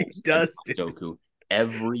doubles. He does, Dooku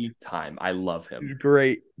every time. I love him. He's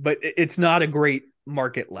great, but it's not a great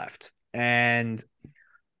market left. And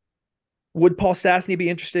would Paul Stastny be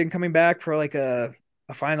interested in coming back for like a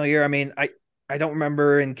final year? I mean, I don't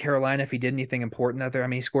remember in Carolina if he did anything important out there. I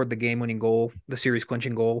mean, he scored the game-winning goal, the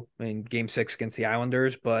series-clinching goal in Game 6 against the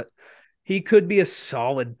Islanders, but he could be a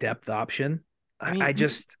solid depth option. I mean, I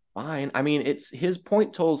just fine. I mean, it's his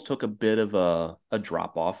point totals took a bit of a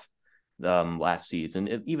drop off last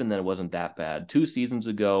season. Even then, it wasn't that bad. 2 seasons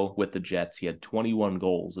ago with the Jets, he had 21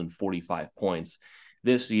 goals and 45 points.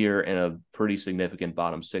 This year, in a pretty significant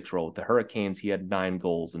bottom 6 role with the Hurricanes, he had 9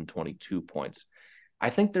 goals and 22 points. I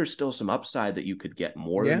think there's still some upside that you could get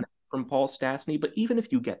more than that from Paul Stastny, but even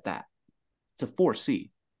if you get that, it's a 4C.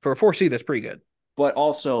 For a 4C, that's pretty good. But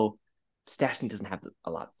also, Stastny doesn't have a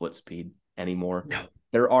lot of foot speed anymore. No.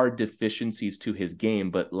 There are deficiencies to his game,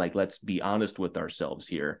 but like, let's be honest with ourselves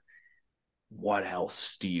here. What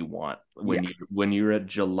else do you want when you're at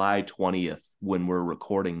July 20th, when we're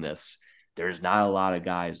recording this? There's not a lot of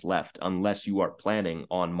guys left unless you are planning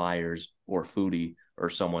on Myers or Foodie or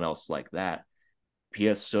someone else like that.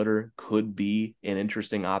 P.S. Sutter could be an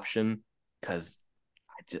interesting option because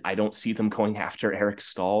I don't see them going after Eric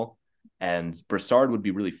Stahl, and Brassard would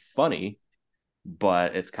be really funny,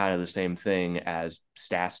 but it's kind of the same thing as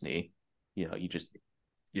Stastny.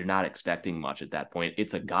 You're not expecting much at that point.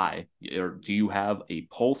 It's a guy. Or do you have a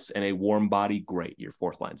pulse and a warm body? Great, your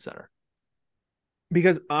 4th line center.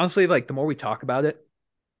 Because honestly, like the more we talk about it,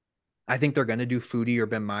 I think they're going to do Foodie or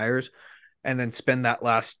Ben Myers and then spend that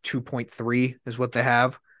last 2.3 is what they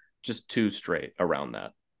have. Just 2 straight around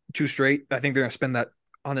that. 2 straight. I think they're going to spend that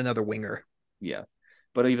on another winger. Yeah.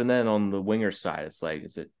 But even then on the winger side, it's like,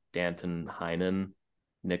 is it Danton Heinen,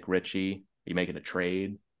 Nick Ritchie? Are you making a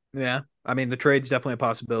trade? Yeah. I mean, the trade's definitely a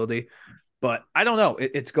possibility, but I don't know.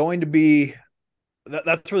 It's going to be,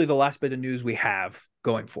 that's really the last bit of news we have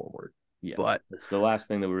going forward. Yeah, but it's the last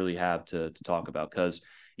thing that we really have to talk about, because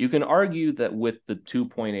you can argue that with the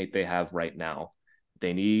 2.8 they have right now,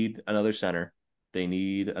 they need another center, they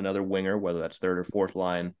need another winger, whether that's 3rd or 4th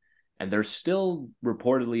line, and they're still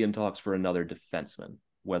reportedly in talks for another defenseman.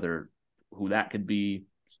 Who that could be,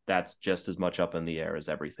 that's just as much up in the air as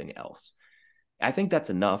everything else. I think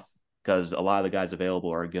that's enough because a lot of the guys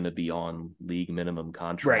available are going to be on league minimum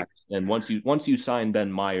contracts, right. And once you sign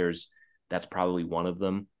Ben Myers, that's probably one of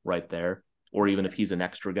them right there. Or even if he's an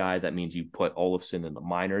extra guy, that means you put Olofsson in the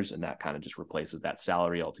minors, and that kind of just replaces that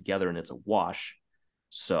salary altogether, and it's a wash.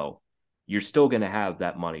 So you're still going to have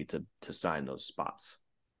that money to sign those spots.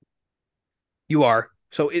 You are.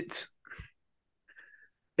 So it's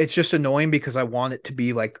just annoying because I want it to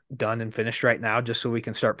be like done and finished right now just so we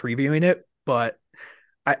can start previewing it. But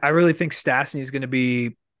I really think Stastny is going to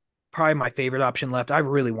be probably my favorite option left. I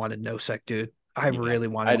really wanted Nosek, dude. I really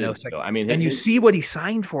wanted Nosek. So. I mean, and you see what he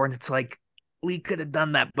signed for, and it's like, we could have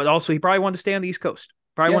done that. But also, he probably wanted to stay on the East Coast.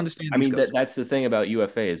 That's the thing about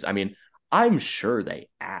UFAs. I mean, I'm sure they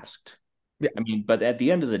asked. Yeah. I mean, but at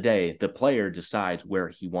the end of the day, the player decides where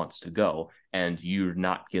he wants to go, and you're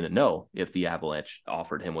not going to know if the Avalanche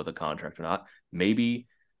offered him with a contract or not. Maybe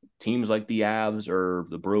teams like the Avs or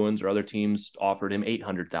the Bruins or other teams offered him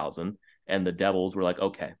 $800,000, and the Devils were like,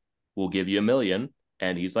 okay, we'll give you $1 million.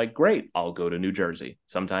 And he's like, great, I'll go to New Jersey.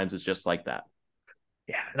 Sometimes it's just like that.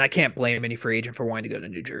 Yeah, and I can't blame any free agent for wanting to go to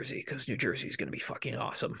New Jersey because New Jersey is going to be fucking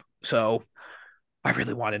awesome. So I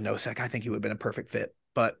really wanted Nosek. I think he would have been a perfect fit.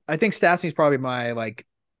 But I think Stastny's probably my like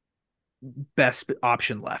best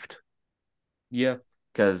option left. Yeah,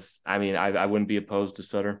 because I mean, I wouldn't be opposed to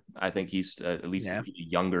Sutter. I think he's at least a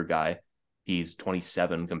younger guy. He's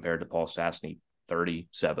 27 compared to Paul Stastny,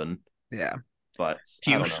 37. Yeah. But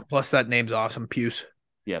Puce, plus that name's awesome. Puce.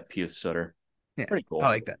 Yeah, Puce Sutter. Yeah, pretty cool. I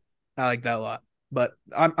like that. I like that a lot. But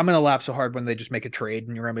I'm gonna laugh so hard when they just make a trade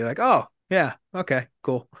and you're gonna be like, oh yeah, okay,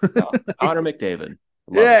 cool. Connor McDavid.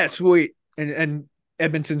 Yeah, sweet. And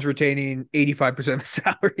Edmonton's retaining 85% of the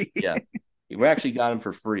salary. Yeah. We actually got him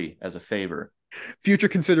for free as a favor. Future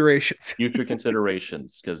considerations.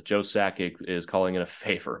 Because Joe Sakic is calling it a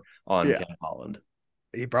favor on Ken Holland.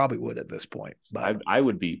 He probably would at this point. But I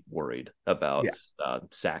would be worried about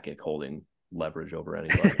Sakic holding leverage over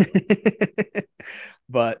anybody.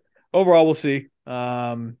 But overall, we'll see.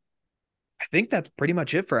 I think that's pretty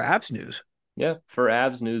much it for Avs news. Yeah, for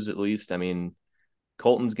Avs news at least. I mean,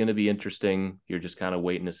 Colton's going to be interesting. You're just kind of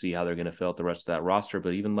waiting to see how they're going to fill out the rest of that roster.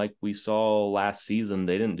 But even like we saw last season,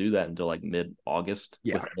 they didn't do that until like mid-August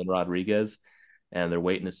with Evan Rodriguez. And they're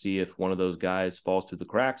waiting to see if one of those guys falls through the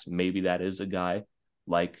cracks. Maybe that is a guy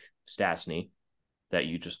like Stastny that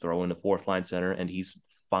you just throw into 4th line center and he's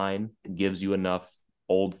fine, gives you enough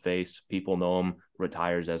old face, people know him,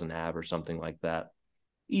 retires as an Av or something like that.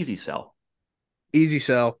 Easy sell. Easy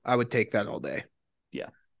sell. I would take that all day. Yeah.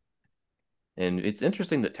 And it's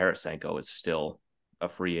interesting that Tarasenko is still a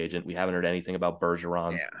free agent. We haven't heard anything about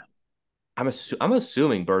Bergeron. Yeah. I'm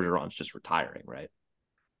assuming Bergeron's just retiring, right?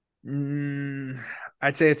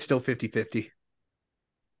 I'd say it's still 50-50. I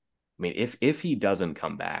mean, if he doesn't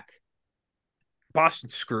come back,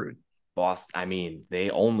 Boston's screwed. Boston, I mean, they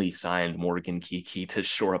only signed Morgan Kiki to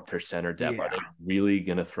shore up their center depth. Are Yeah. they really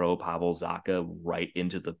going to throw Pavel Zacha right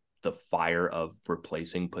into the fire of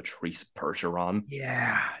replacing Patrice Bergeron?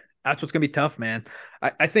 Yeah. That's what's gonna be tough, man.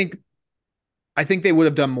 I think they would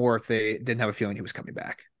have done more if they didn't have a feeling he was coming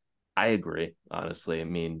back. I agree, honestly. I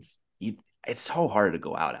mean, it's so hard to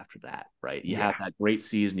go out after that, right? You Yeah. have that great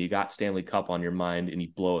season, you got Stanley Cup on your mind, and you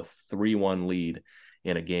blow a 3-1 lead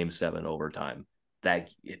in a game 7 overtime.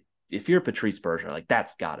 If you're Patrice Bergeron, like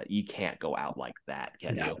that's got it. You can't go out like that,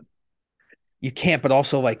 can No. you? You can't, but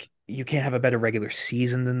also like you can't have a better regular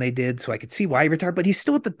season than they did. So I could see why he retired, but he's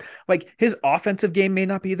still at the like his offensive game may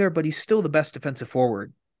not be there, but he's still the best defensive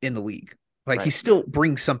forward in the league. Like he Right. still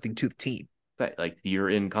brings something to the team. But like you're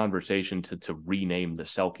in conversation to rename the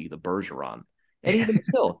Selkie the Bergeron. And even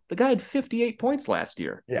still, the guy had 58 points last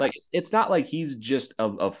year. Yeah. Like it's not like he's just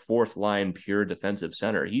a fourth line pure defensive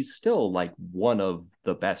center. He's still like one of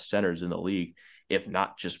the best centers in the league, if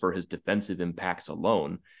not just for his defensive impacts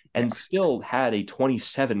alone, and still had a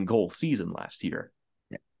 27 goal season last year.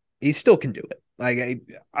 Yeah. He still can do it. Like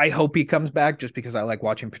I hope he comes back just because I like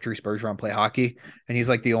watching Patrice Bergeron play hockey, and he's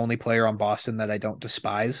like the only player on Boston that I don't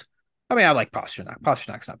despise. I mean, I like Pasternak.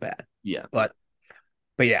 Pasternak's not bad, Yeah. but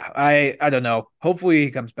yeah, I don't know. Hopefully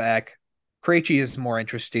he comes back. Krejci is more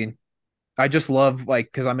interesting. I just love like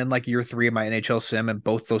because I'm in like year 3 of my NHL sim, and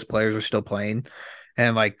both those players are still playing.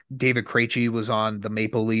 And like David Krejci was on the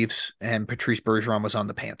Maple Leafs, and Patrice Bergeron was on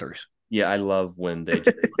the Panthers. Yeah, I love when they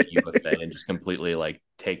just UFA and just completely like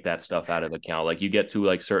take that stuff out of account. Like you get to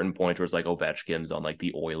like certain points where it's like Ovechkin's on like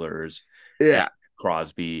the Oilers. Yeah, And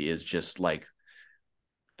Crosby is just like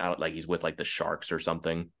out like he's with like the Sharks or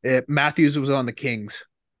something. Matthews was on the Kings.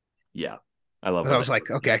 Yeah. I love I was like,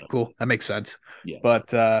 okay, cool, that makes sense. Yeah.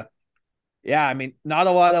 But yeah, I mean, not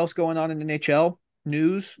a lot else going on in the NHL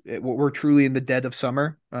news. We're truly in the dead of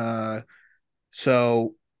summer.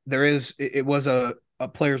 So there is. It was a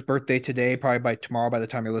player's birthday today. Probably by tomorrow, by the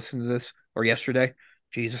time you're listening to this, or yesterday.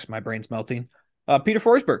 Jesus, my brain's melting. Peter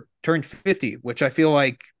Forsberg turned 50, which I feel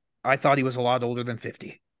like I thought he was a lot older than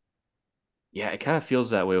 50. Yeah, it kind of feels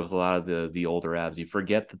that way with a lot of the older abs. You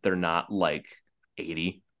forget that they're not like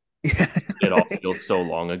 80. Yeah, It all feels so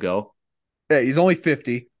long ago. yeah, he's only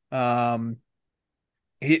 50.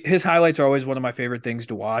 His highlights are always one of my favorite things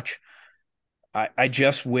to watch. I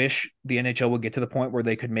just wish the NHL would get to the point where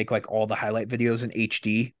they could make like all the highlight videos in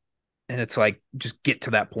HD, and it's like just get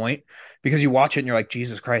to that point, because you watch it and you're like,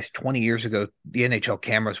 Jesus Christ, 20 years ago the NHL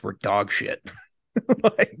cameras were dog shit.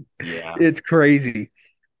 Like, Yeah. it's crazy.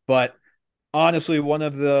 But honestly, one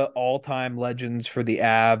of the all-time legends for the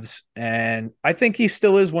Avs, and I think he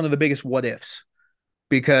still is one of the biggest what ifs,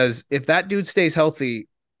 because if that dude stays healthy,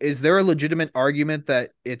 is there a legitimate argument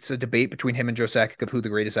that it's a debate between him and Joe Sakic of who the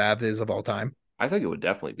greatest Av is of all time? I think it would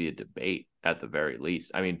definitely be a debate at the very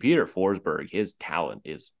least. I mean, Peter Forsberg, his talent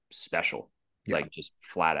is special, like just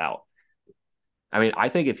flat out. I mean, I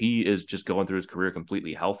think if he is just going through his career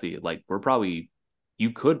completely healthy, like you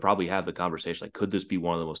could probably have the conversation, like, could this be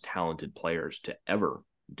one of the most talented players to ever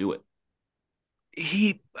do it?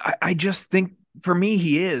 I just think for me,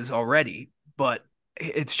 he is already, but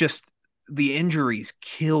it's just the injuries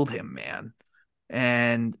killed him, man.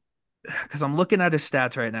 And because I'm looking at his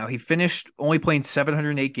stats right now, he finished only playing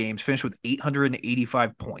 708 games, finished with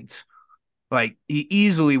 885 points. Like he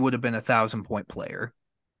easily would have been 1,000-point player.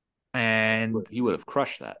 And He would have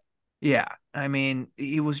crushed that. yeah, I mean,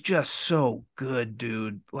 he was just so good,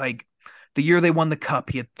 dude. Like the year they won the cup,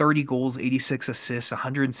 he had 30 goals, 86 assists,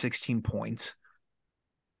 116 points.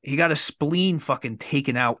 He got a spleen fucking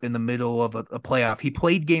taken out in the middle of a playoff. He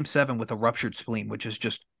played game 7 with a ruptured spleen, which is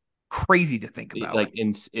just crazy to think about. Like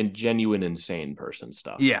in genuine insane person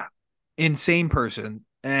stuff. Yeah. Insane person.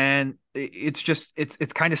 And it's just it's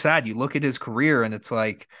kind of sad. You look at his career and it's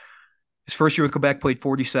like his first year with Quebec played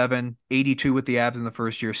 47, 82 with the Avs in the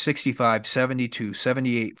first year, 65, 72,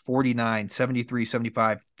 78, 49, 73,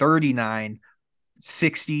 75, 39,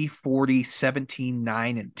 60, 40, 17,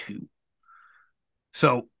 9, and 2.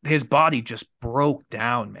 So his body just broke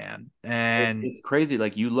down, man. And it's crazy.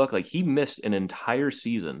 Like you look like he missed an entire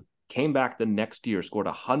season, came back the next year, scored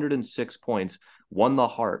 106 points, won the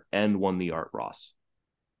Hart, and won the Art Ross.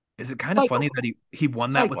 Is it kind of funny that he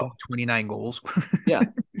won that with only 29 goals? Yeah.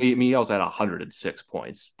 He also had 106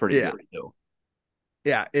 points. Pretty good too.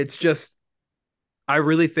 Yeah, it's just I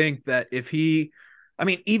really think that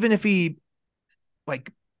even if he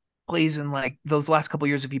like plays in like those last couple of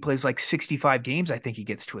years, if he plays like 65 games, I think he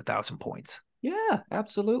gets to 1,000 points. Yeah,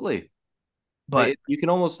 absolutely. But you can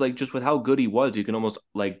almost like just with how good he was, you can almost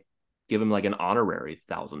like give him like an honorary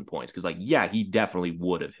 1,000 points because like yeah, he definitely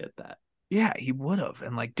would have hit that. Yeah, he would have.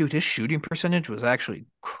 And like, dude, his shooting percentage was actually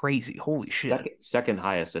crazy. Holy shit. Second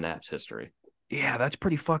highest in Avs history. Yeah, that's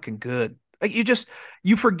pretty fucking good. Like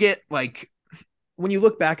you forget like when you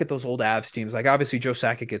look back at those old Avs teams, like obviously Joe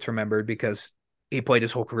Sakic gets remembered because he played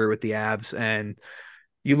his whole career with the Avs, and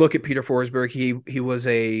you look at Peter Forsberg, he was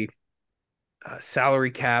a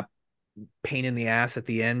salary cap pain in the ass at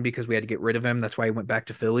the end because we had to get rid of him. That's why he went back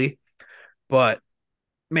to Philly. But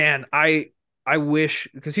man, I wish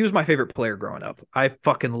because he was my favorite player growing up. I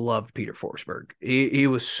fucking loved Peter Forsberg. He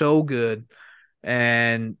was so good.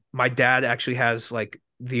 And my dad actually has like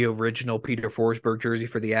the original Peter Forsberg jersey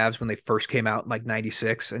for the Avs when they first came out in like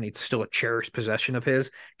 96, and it's still a cherished possession of his.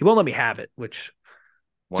 He won't let me have it, which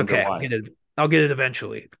it's Wonder okay. why. I'll get it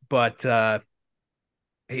eventually. But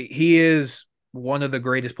he is one of the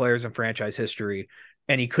greatest players in franchise history,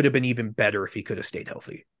 and he could have been even better if he could have stayed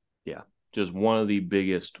healthy. Yeah, just one of the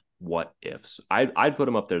biggest what ifs. I'd put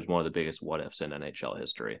him up there as one of the biggest what ifs in NHL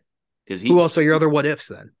history. Because Who else are your other what ifs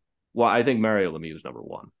then? well, I think Mario Lemieux is number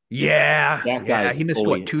one. Yeah, That yeah. guy He missed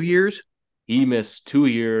fully, what, 2 years? he missed 2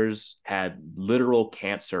 years, had literal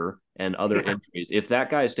cancer and other injuries. If that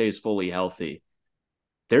guy stays fully healthy,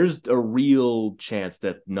 there's a real chance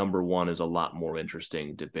that number one is a lot more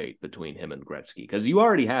interesting debate between him and Gretzky. Because you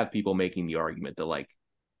already have people making the argument that like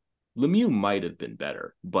Lemieux might have been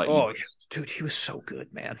better, but Oh, dude, he was so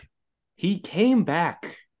good, man. he came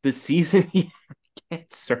back the season he had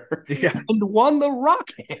cancer Yeah, and won the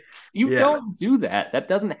Rockets. You yeah, don't do that. That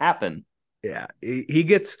doesn't happen. yeah. He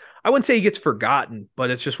gets. I wouldn't say he gets forgotten, but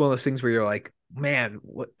it's just one of those things where you're like, man,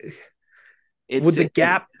 what would the It's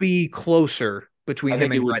gap be closer between I him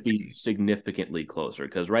think it and would be Gretzky? significantly closer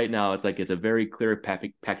because right now it's like it's a very clear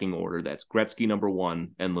pecking order. That's Gretzky number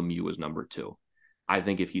one and Lemieux is number two. I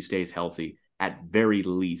think if he stays healthy, at very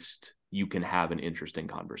least, you can have an interesting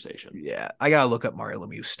conversation. Yeah, I gotta look up Mario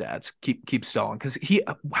Lemieux stats. Keep stalling because he.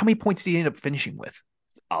 How many points did he end up finishing with?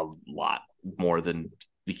 A lot more than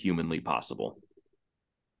humanly possible,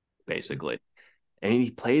 basically. And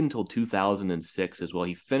he played until 2006 as well.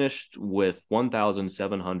 He finished with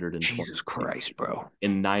 1,720 Jesus Christ, bro.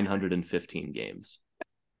 in 915 games,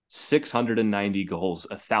 690 goals,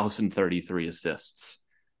 1,033 assists.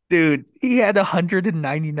 Dude, he had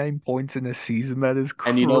 199 points in a season. That is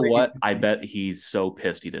And you know crazy. what? I bet he's so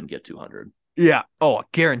pissed he didn't get 200. Yeah. Oh, I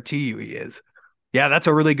guarantee you he is. Yeah, that's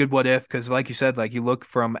a really good what if because, like you said, like you look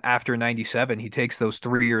from after 97, he takes those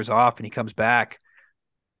 3 years off and he comes back.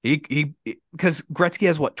 He because Gretzky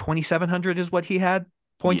has what 2,700 is what he had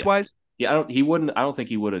points Yeah. wise. Yeah, I don't think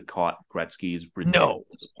he would have caught Gretzky's No,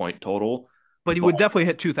 ridiculous point total, but he but would definitely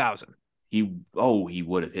hit 2,000. he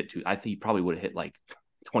would have hit two. I think he probably would have hit like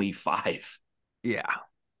 25. Yeah,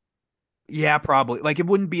 yeah, probably. Like it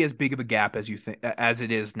wouldn't be as big of a gap as you think as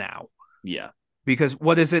it is now. Yeah. Because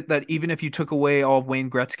what is it that even if you took away all Wayne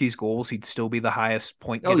Gretzky's goals, he'd still be the highest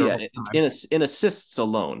point Oh getter yeah. of all time. In assists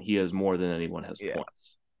alone, he has more than anyone has Yeah,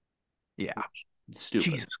 points. yeah.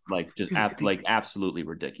 Stupid. Jesus, Like just dude, like absolutely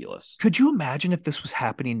ridiculous. could you imagine if this was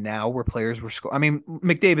happening now, where players were scoring? I mean,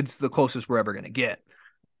 McDavid's the closest we're ever going to get,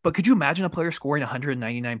 but could you imagine a player scoring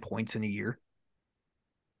 199 points in a year?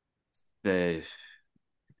 The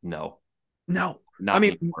no, No, I not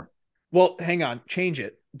mean, anymore. well, hang on, change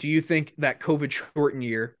it. Do you think that COVID shortened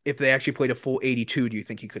year, if they actually played a full 82, do you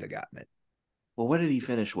think he could have gotten it? Well, what did he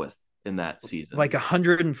finish with in that season? Like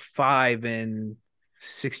 105 and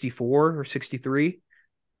 64 or 63?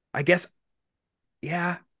 I guess,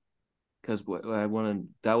 yeah. Because I want to,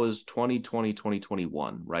 that was 2020,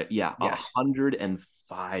 2021, right? Yeah, Yes.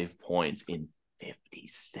 105 points in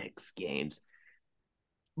 56 games.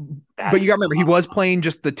 But you got to remember, he was playing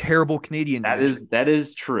just the terrible Canadian division. That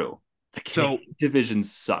is true. The So division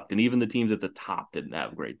sucked, and even the teams at the top didn't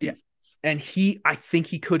have great defense. yeah. And I think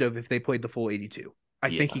he could have if they played the full 82. I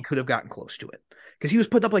think he could have gotten close to it because he was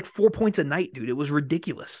putting up like 4 points a night, dude. It was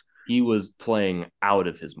ridiculous. He was playing out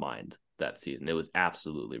of his mind that season. It was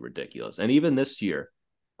absolutely ridiculous. And even this year,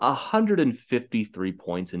 153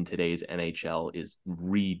 points in today's NHL is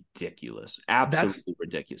ridiculous. Absolutely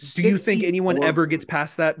ridiculous. Do you think anyone 64 ever gets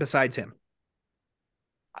past that besides him?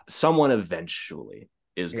 Someone eventually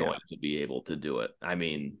is Yeah. going to be able to do it. I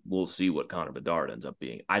mean, we'll see what Connor Bedard ends up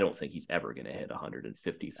being. I don't think he's ever going to hit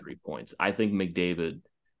 153 points. I think McDavid,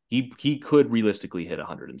 he could realistically hit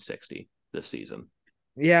 160 this season.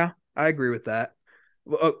 Yeah, I agree with that.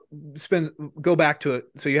 Go back to it.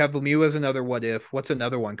 So you have Lemieux as another what if. What's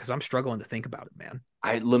another one? Because I'm struggling to think about it, man.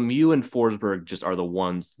 Lemieux and Forsberg just are the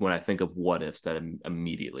ones when I think of what ifs that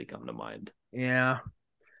immediately come to mind. Yeah,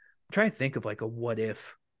 I'm trying to think of like a what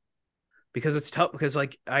if because it's tough because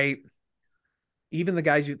like even the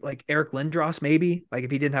guys like Eric Lindros, maybe like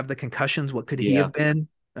if he didn't have the concussions, what could he Yeah. have been?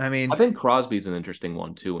 I I mean, think Crosby's an interesting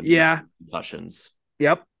one too when he yeah, concussions.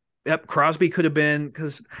 yep, yep. Crosby could have been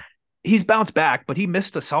because he's bounced back, but he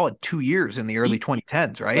missed a solid 2 years in the early He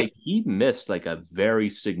 2010s, right? like he missed like a very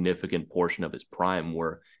significant portion of his prime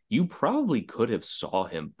where you probably could have saw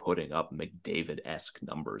him putting up McDavid-esque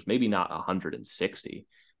numbers, maybe not 160,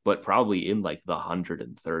 but probably in like the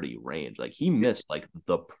 130 range. Like he missed like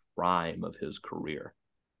the prime of his career.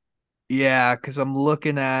 Yeah, because I'm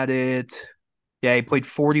looking at it. Yeah, he played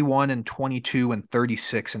 41 and 22 and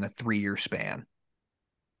 36 in a 3-year span.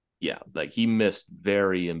 Yeah, like he missed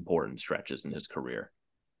very important stretches in his career.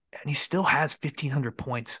 And he still has 1,500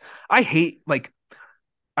 points. I hate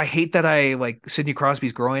that I like Sidney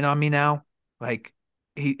Crosby's growing on me now. Like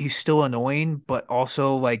he's still annoying, but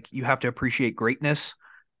also like you have to appreciate greatness.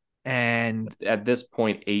 And At this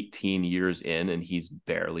point, 18 years in, and he's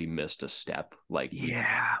barely missed a step. Like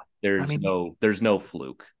yeah, I there's mean, no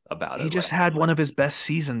fluke about he it. just Like had one of his best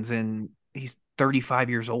seasons and he's 35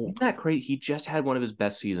 years isn't old. that great? He just had one of his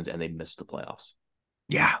best seasons, and they missed the playoffs.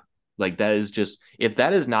 Yeah. Like that is just if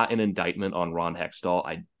that is not an indictment on Ron Hextall,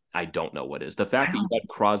 I don't know what is. The fact that you had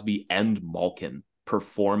Crosby and Malkin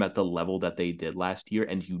perform at the level that they did last year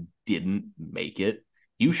and you didn't make it,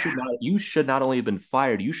 you should not only have been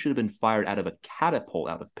fired, you should have been fired out of a catapult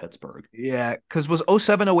out of Pittsburgh. Yeah. Because was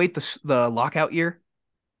 07-08 the lockout year?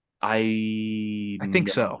 I think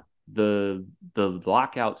No, so. the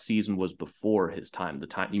lockout season was before his time. The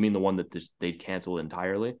time you mean the one that they canceled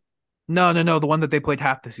entirely? No, no, no. The one that they played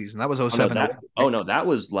half the season. That was Oh no, 07 that 08, oh right? no, that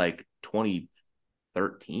was like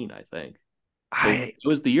 2013, I think. I It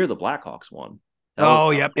was the year the Blackhawks won. That was Oh,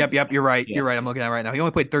 yep, yep, yep. You're right. yeah. You're right. I'm looking at it right now. He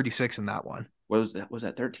only played 36 in that one. What was that? Was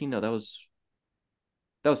that 13? No, that was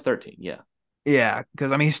 13. Yeah. Yeah,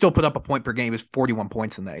 because I mean he still put up a point per game. He was 41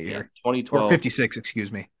 points in that Yeah. year. Or 2012, 56,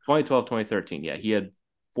 excuse me. 2012, 2013. Yeah. He had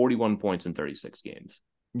 41 points in 36 games.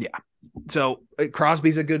 Yeah. So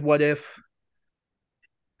Crosby's a good what if.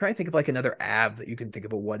 Try to think of like another Av that you can think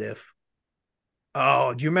of a what if.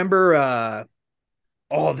 Oh, do you remember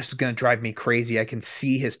oh, this is gonna drive me crazy. I can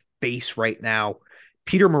see his face right now.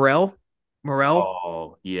 Peter Morel. Morel.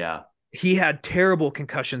 Oh, yeah. He had terrible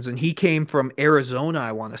concussions and he came from Arizona,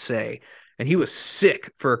 I want to say. And he was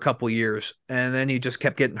sick for a couple years. And then he just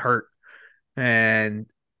kept getting hurt. And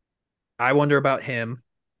I wonder about him.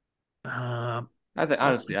 I think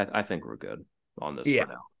honestly, I think we're good on this Yeah.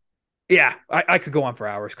 for now. Yeah. I could go on for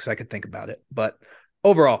hours because I could think about it. But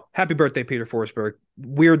overall, happy birthday, Peter Forsberg.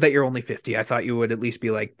 Weird that you're only 50. I thought you would at least be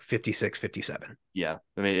like 56, 57. Yeah.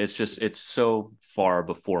 I mean, it's so far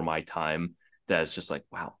before my time that it's just like,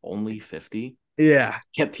 wow, only 50? Yeah.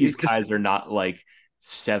 Yet these It's just, guys are not like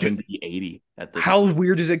 70, 80 at this how point.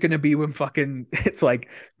 weird is it going to be when fucking it's like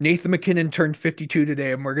Nathan McKinnon turned 52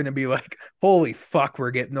 today and we're going to be like, holy fuck,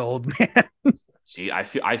 we're getting old, man. Gee, I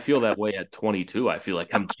feel that way at 22. I feel like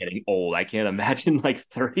I'm getting old. I can't imagine like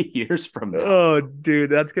 30 years from now. Oh, dude,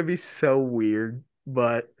 that's going to be so weird.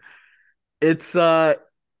 But it's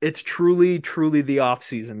it's truly, truly the off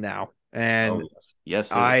season now. Oh And yes,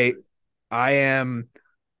 yes it I is. I am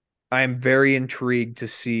I am very intrigued to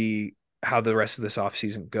see how the rest of this off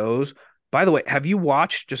season goes. By the way, have you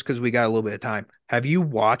watched, just because we got a little bit of time, have you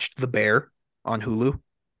watched The Bear on Hulu?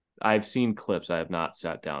 I've seen clips. I have not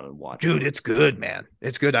sat down and watched Dude, it. it's good, man.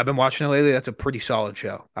 It's good. I've been watching it lately. That's a pretty solid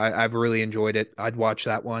show. I've really enjoyed it. I'd watch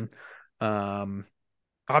that one. Um,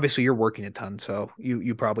 Obviously you're working a ton, so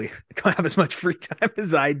you probably don't have as much free time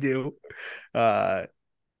as I do. Uh,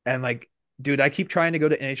 and like, dude, I keep trying to go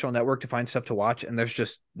to NHL Network to find stuff to watch, and there's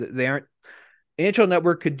just they aren't. NHL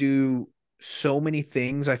Network could do so many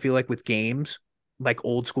things. I feel like with games, like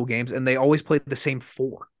old school games, and they always play the same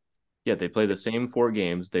four. Yeah, they play the same four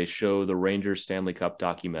games. They show the Rangers Stanley Cup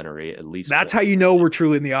documentary at least That's once. how you know we're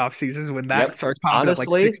truly in the off season is when that Yep. starts popping up like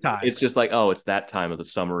Honestly, six times. it's just like, oh, it's that time of the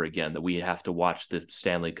summer again that we have to watch the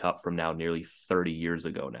Stanley Cup from now nearly 30 years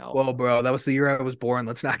ago now. Well, bro, that was the year I was born.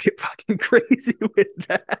 Let's not get fucking crazy with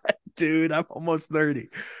that, dude. I'm almost 30.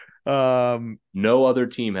 No other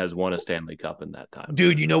team has won a Stanley Cup in that time.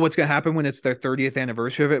 Dude, you know what's gonna happen when it's their 30th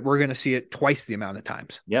anniversary of it? We're gonna see it twice the amount of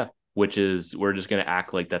times. Yeah, which is we're just gonna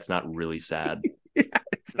act like that's not really sad. Yeah,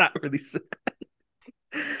 it's not really sad.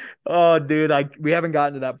 Oh, dude, we haven't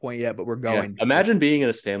gotten to that point yet, but we're going. Yeah. Imagine being in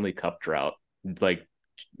a Stanley Cup drought. Like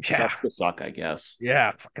Yeah. suck to suck, I guess.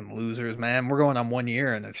 Yeah, fucking losers, man. We're going on 1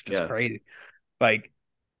 year and it's just Yeah. crazy. Like,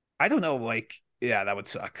 I don't know, like, yeah, that would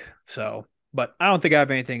suck. So, but I don't think I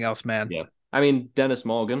have anything else, man. Yeah. I mean, Dennis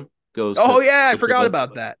Mulligan goes. Oh, to, yeah, I forgot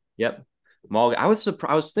about that. Yep. Mulligan. I was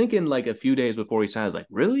surprised. I was thinking like a few days before he signed, I was like,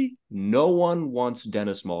 really? No one wants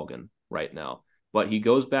Dennis Mulligan right now. but he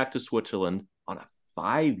goes back to Switzerland on a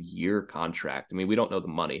 5-year contract. I mean, we don't know the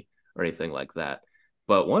money or anything like that.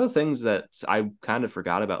 But one of the things that I kind of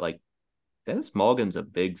forgot about, like, Dennis Mulligan's a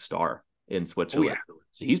big star in Switzerland. Oh, yeah.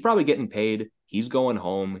 So he's probably getting paid. He's going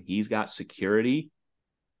home. He's got security.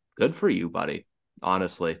 Good for you, buddy.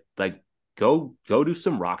 Honestly, like, go do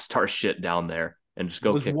some rock star shit down there and just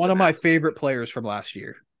go. Was kick one of some my ass. favorite players from last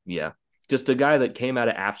year. Yeah. Just a guy that came out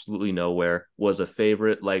of absolutely nowhere, was a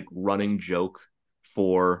favorite, like, running joke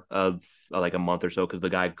for like a month or so, because the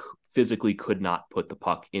guy physically could not put the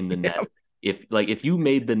puck in the net. If you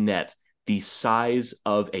made the net the size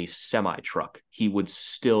of a semi-truck, he would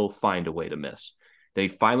still find a way to miss. Then he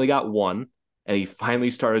finally got one, and he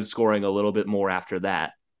finally started scoring a little bit more after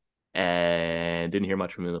that, and didn't hear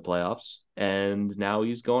much from him in the playoffs. And now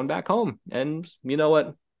he's going back home. And you know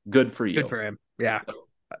what? Good for you. Good for him. Yeah.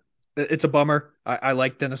 It's a bummer. I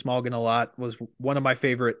like Dennis Mulligan a lot. Was one of my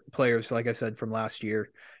favorite players, like I said, from last year.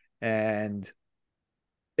 And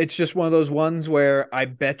it's just one of those ones where I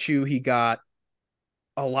bet you he got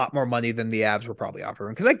a lot more money than the Avs were probably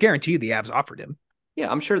offering, because I guarantee you the Avs offered him. Yeah,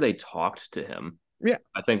 I'm sure they talked to him. Yeah.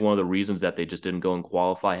 I think one of the reasons that they just didn't go and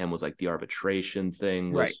qualify him was like the arbitration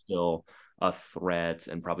thing was still a threat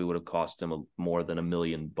and probably would have cost him more than $1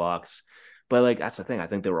 million. But like, that's the thing. I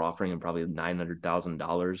think they were offering him probably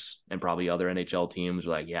 $900,000, and probably other NHL teams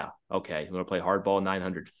were like, yeah, okay, you want to play hardball,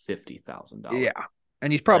 $950,000. Yeah.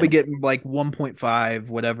 And he's probably getting like 1.5,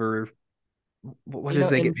 whatever. What does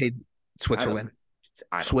they get paid? Switzerland.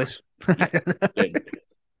 Swiss.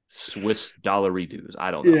 Swiss dollary dues.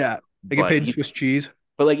 I don't know. Yeah. They get paid Swiss cheese.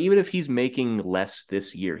 But like, even if he's making less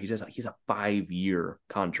this year, he's a 5-year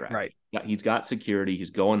contract. Right. Yeah, he's got security. He's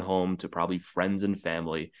going home to probably friends and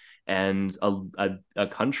family, and a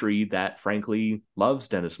country that frankly loves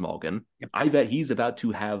Dennis Mulligan. Yep. I bet he's about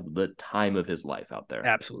to have the time of his life out there.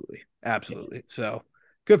 Absolutely. Absolutely. Yeah. So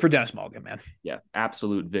good for Dennis Mulligan, man. Yeah.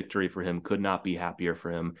 Absolute victory for him. Could not be happier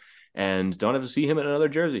for him. And don't have to see him in another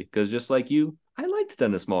jersey, because just like you, I liked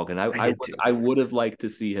Dennis Mulligan. I would have liked to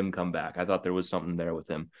see him come back. I thought there was something there with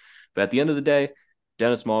him. But at the end of the day,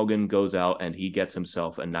 Dennis Mulligan goes out and he gets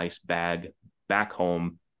himself a nice bag back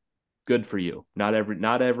home. Good for you. Not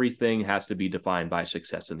everything has to be defined by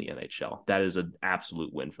success in the NHL. That is an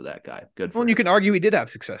absolute win for that guy. Good for him. And you can argue he did have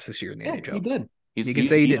success this year in the NHL. He did. You can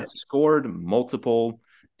say he did. Scored multiple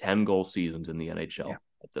 10-goal seasons in the NHL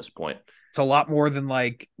at this point. It's a lot more than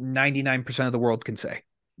like 99% of the world can say.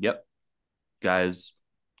 Yep. Guys,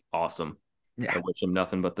 awesome. Yeah. I wish him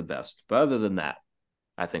nothing but the best. But other than that,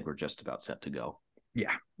 I think we're just about set to go.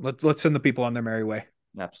 Yeah. Let's send the people on their merry way.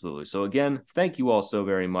 Absolutely. So again, thank you all so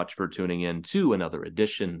very much for tuning in to another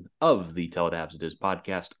edition of the Tell It Avs It Is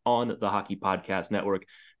podcast on the Hockey Podcast Network.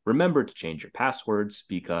 Remember to change your passwords,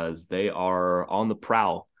 because they are on the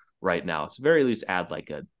prowl right now. So at the very least, add like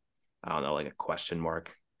a question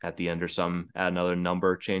mark at the end or some, add another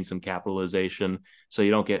number, change some capitalization, so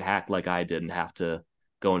you don't get hacked like I did and have to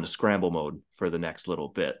go into scramble mode for the next little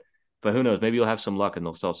bit. But who knows, maybe you'll have some luck and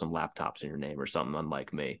they'll sell some laptops in your name or something,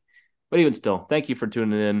 unlike me. But even still, thank you for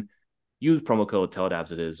tuning in. Use promo code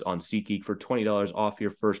TELLITAVSITIS on SeatGeek for $20 off your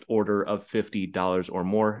first order of $50 or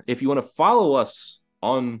more. If you want to follow us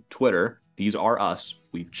on Twitter, these are us,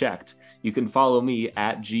 we've checked. You can follow me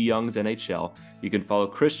at GYoungsNHL. You can follow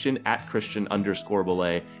Christian at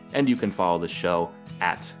Christian_Belay. And you can follow the show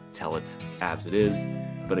at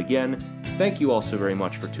TellItAvsItIs. But again, thank you all so very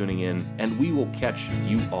much for tuning in, and we will catch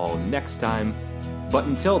you all next time. But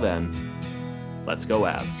until then, let's go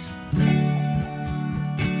Avs.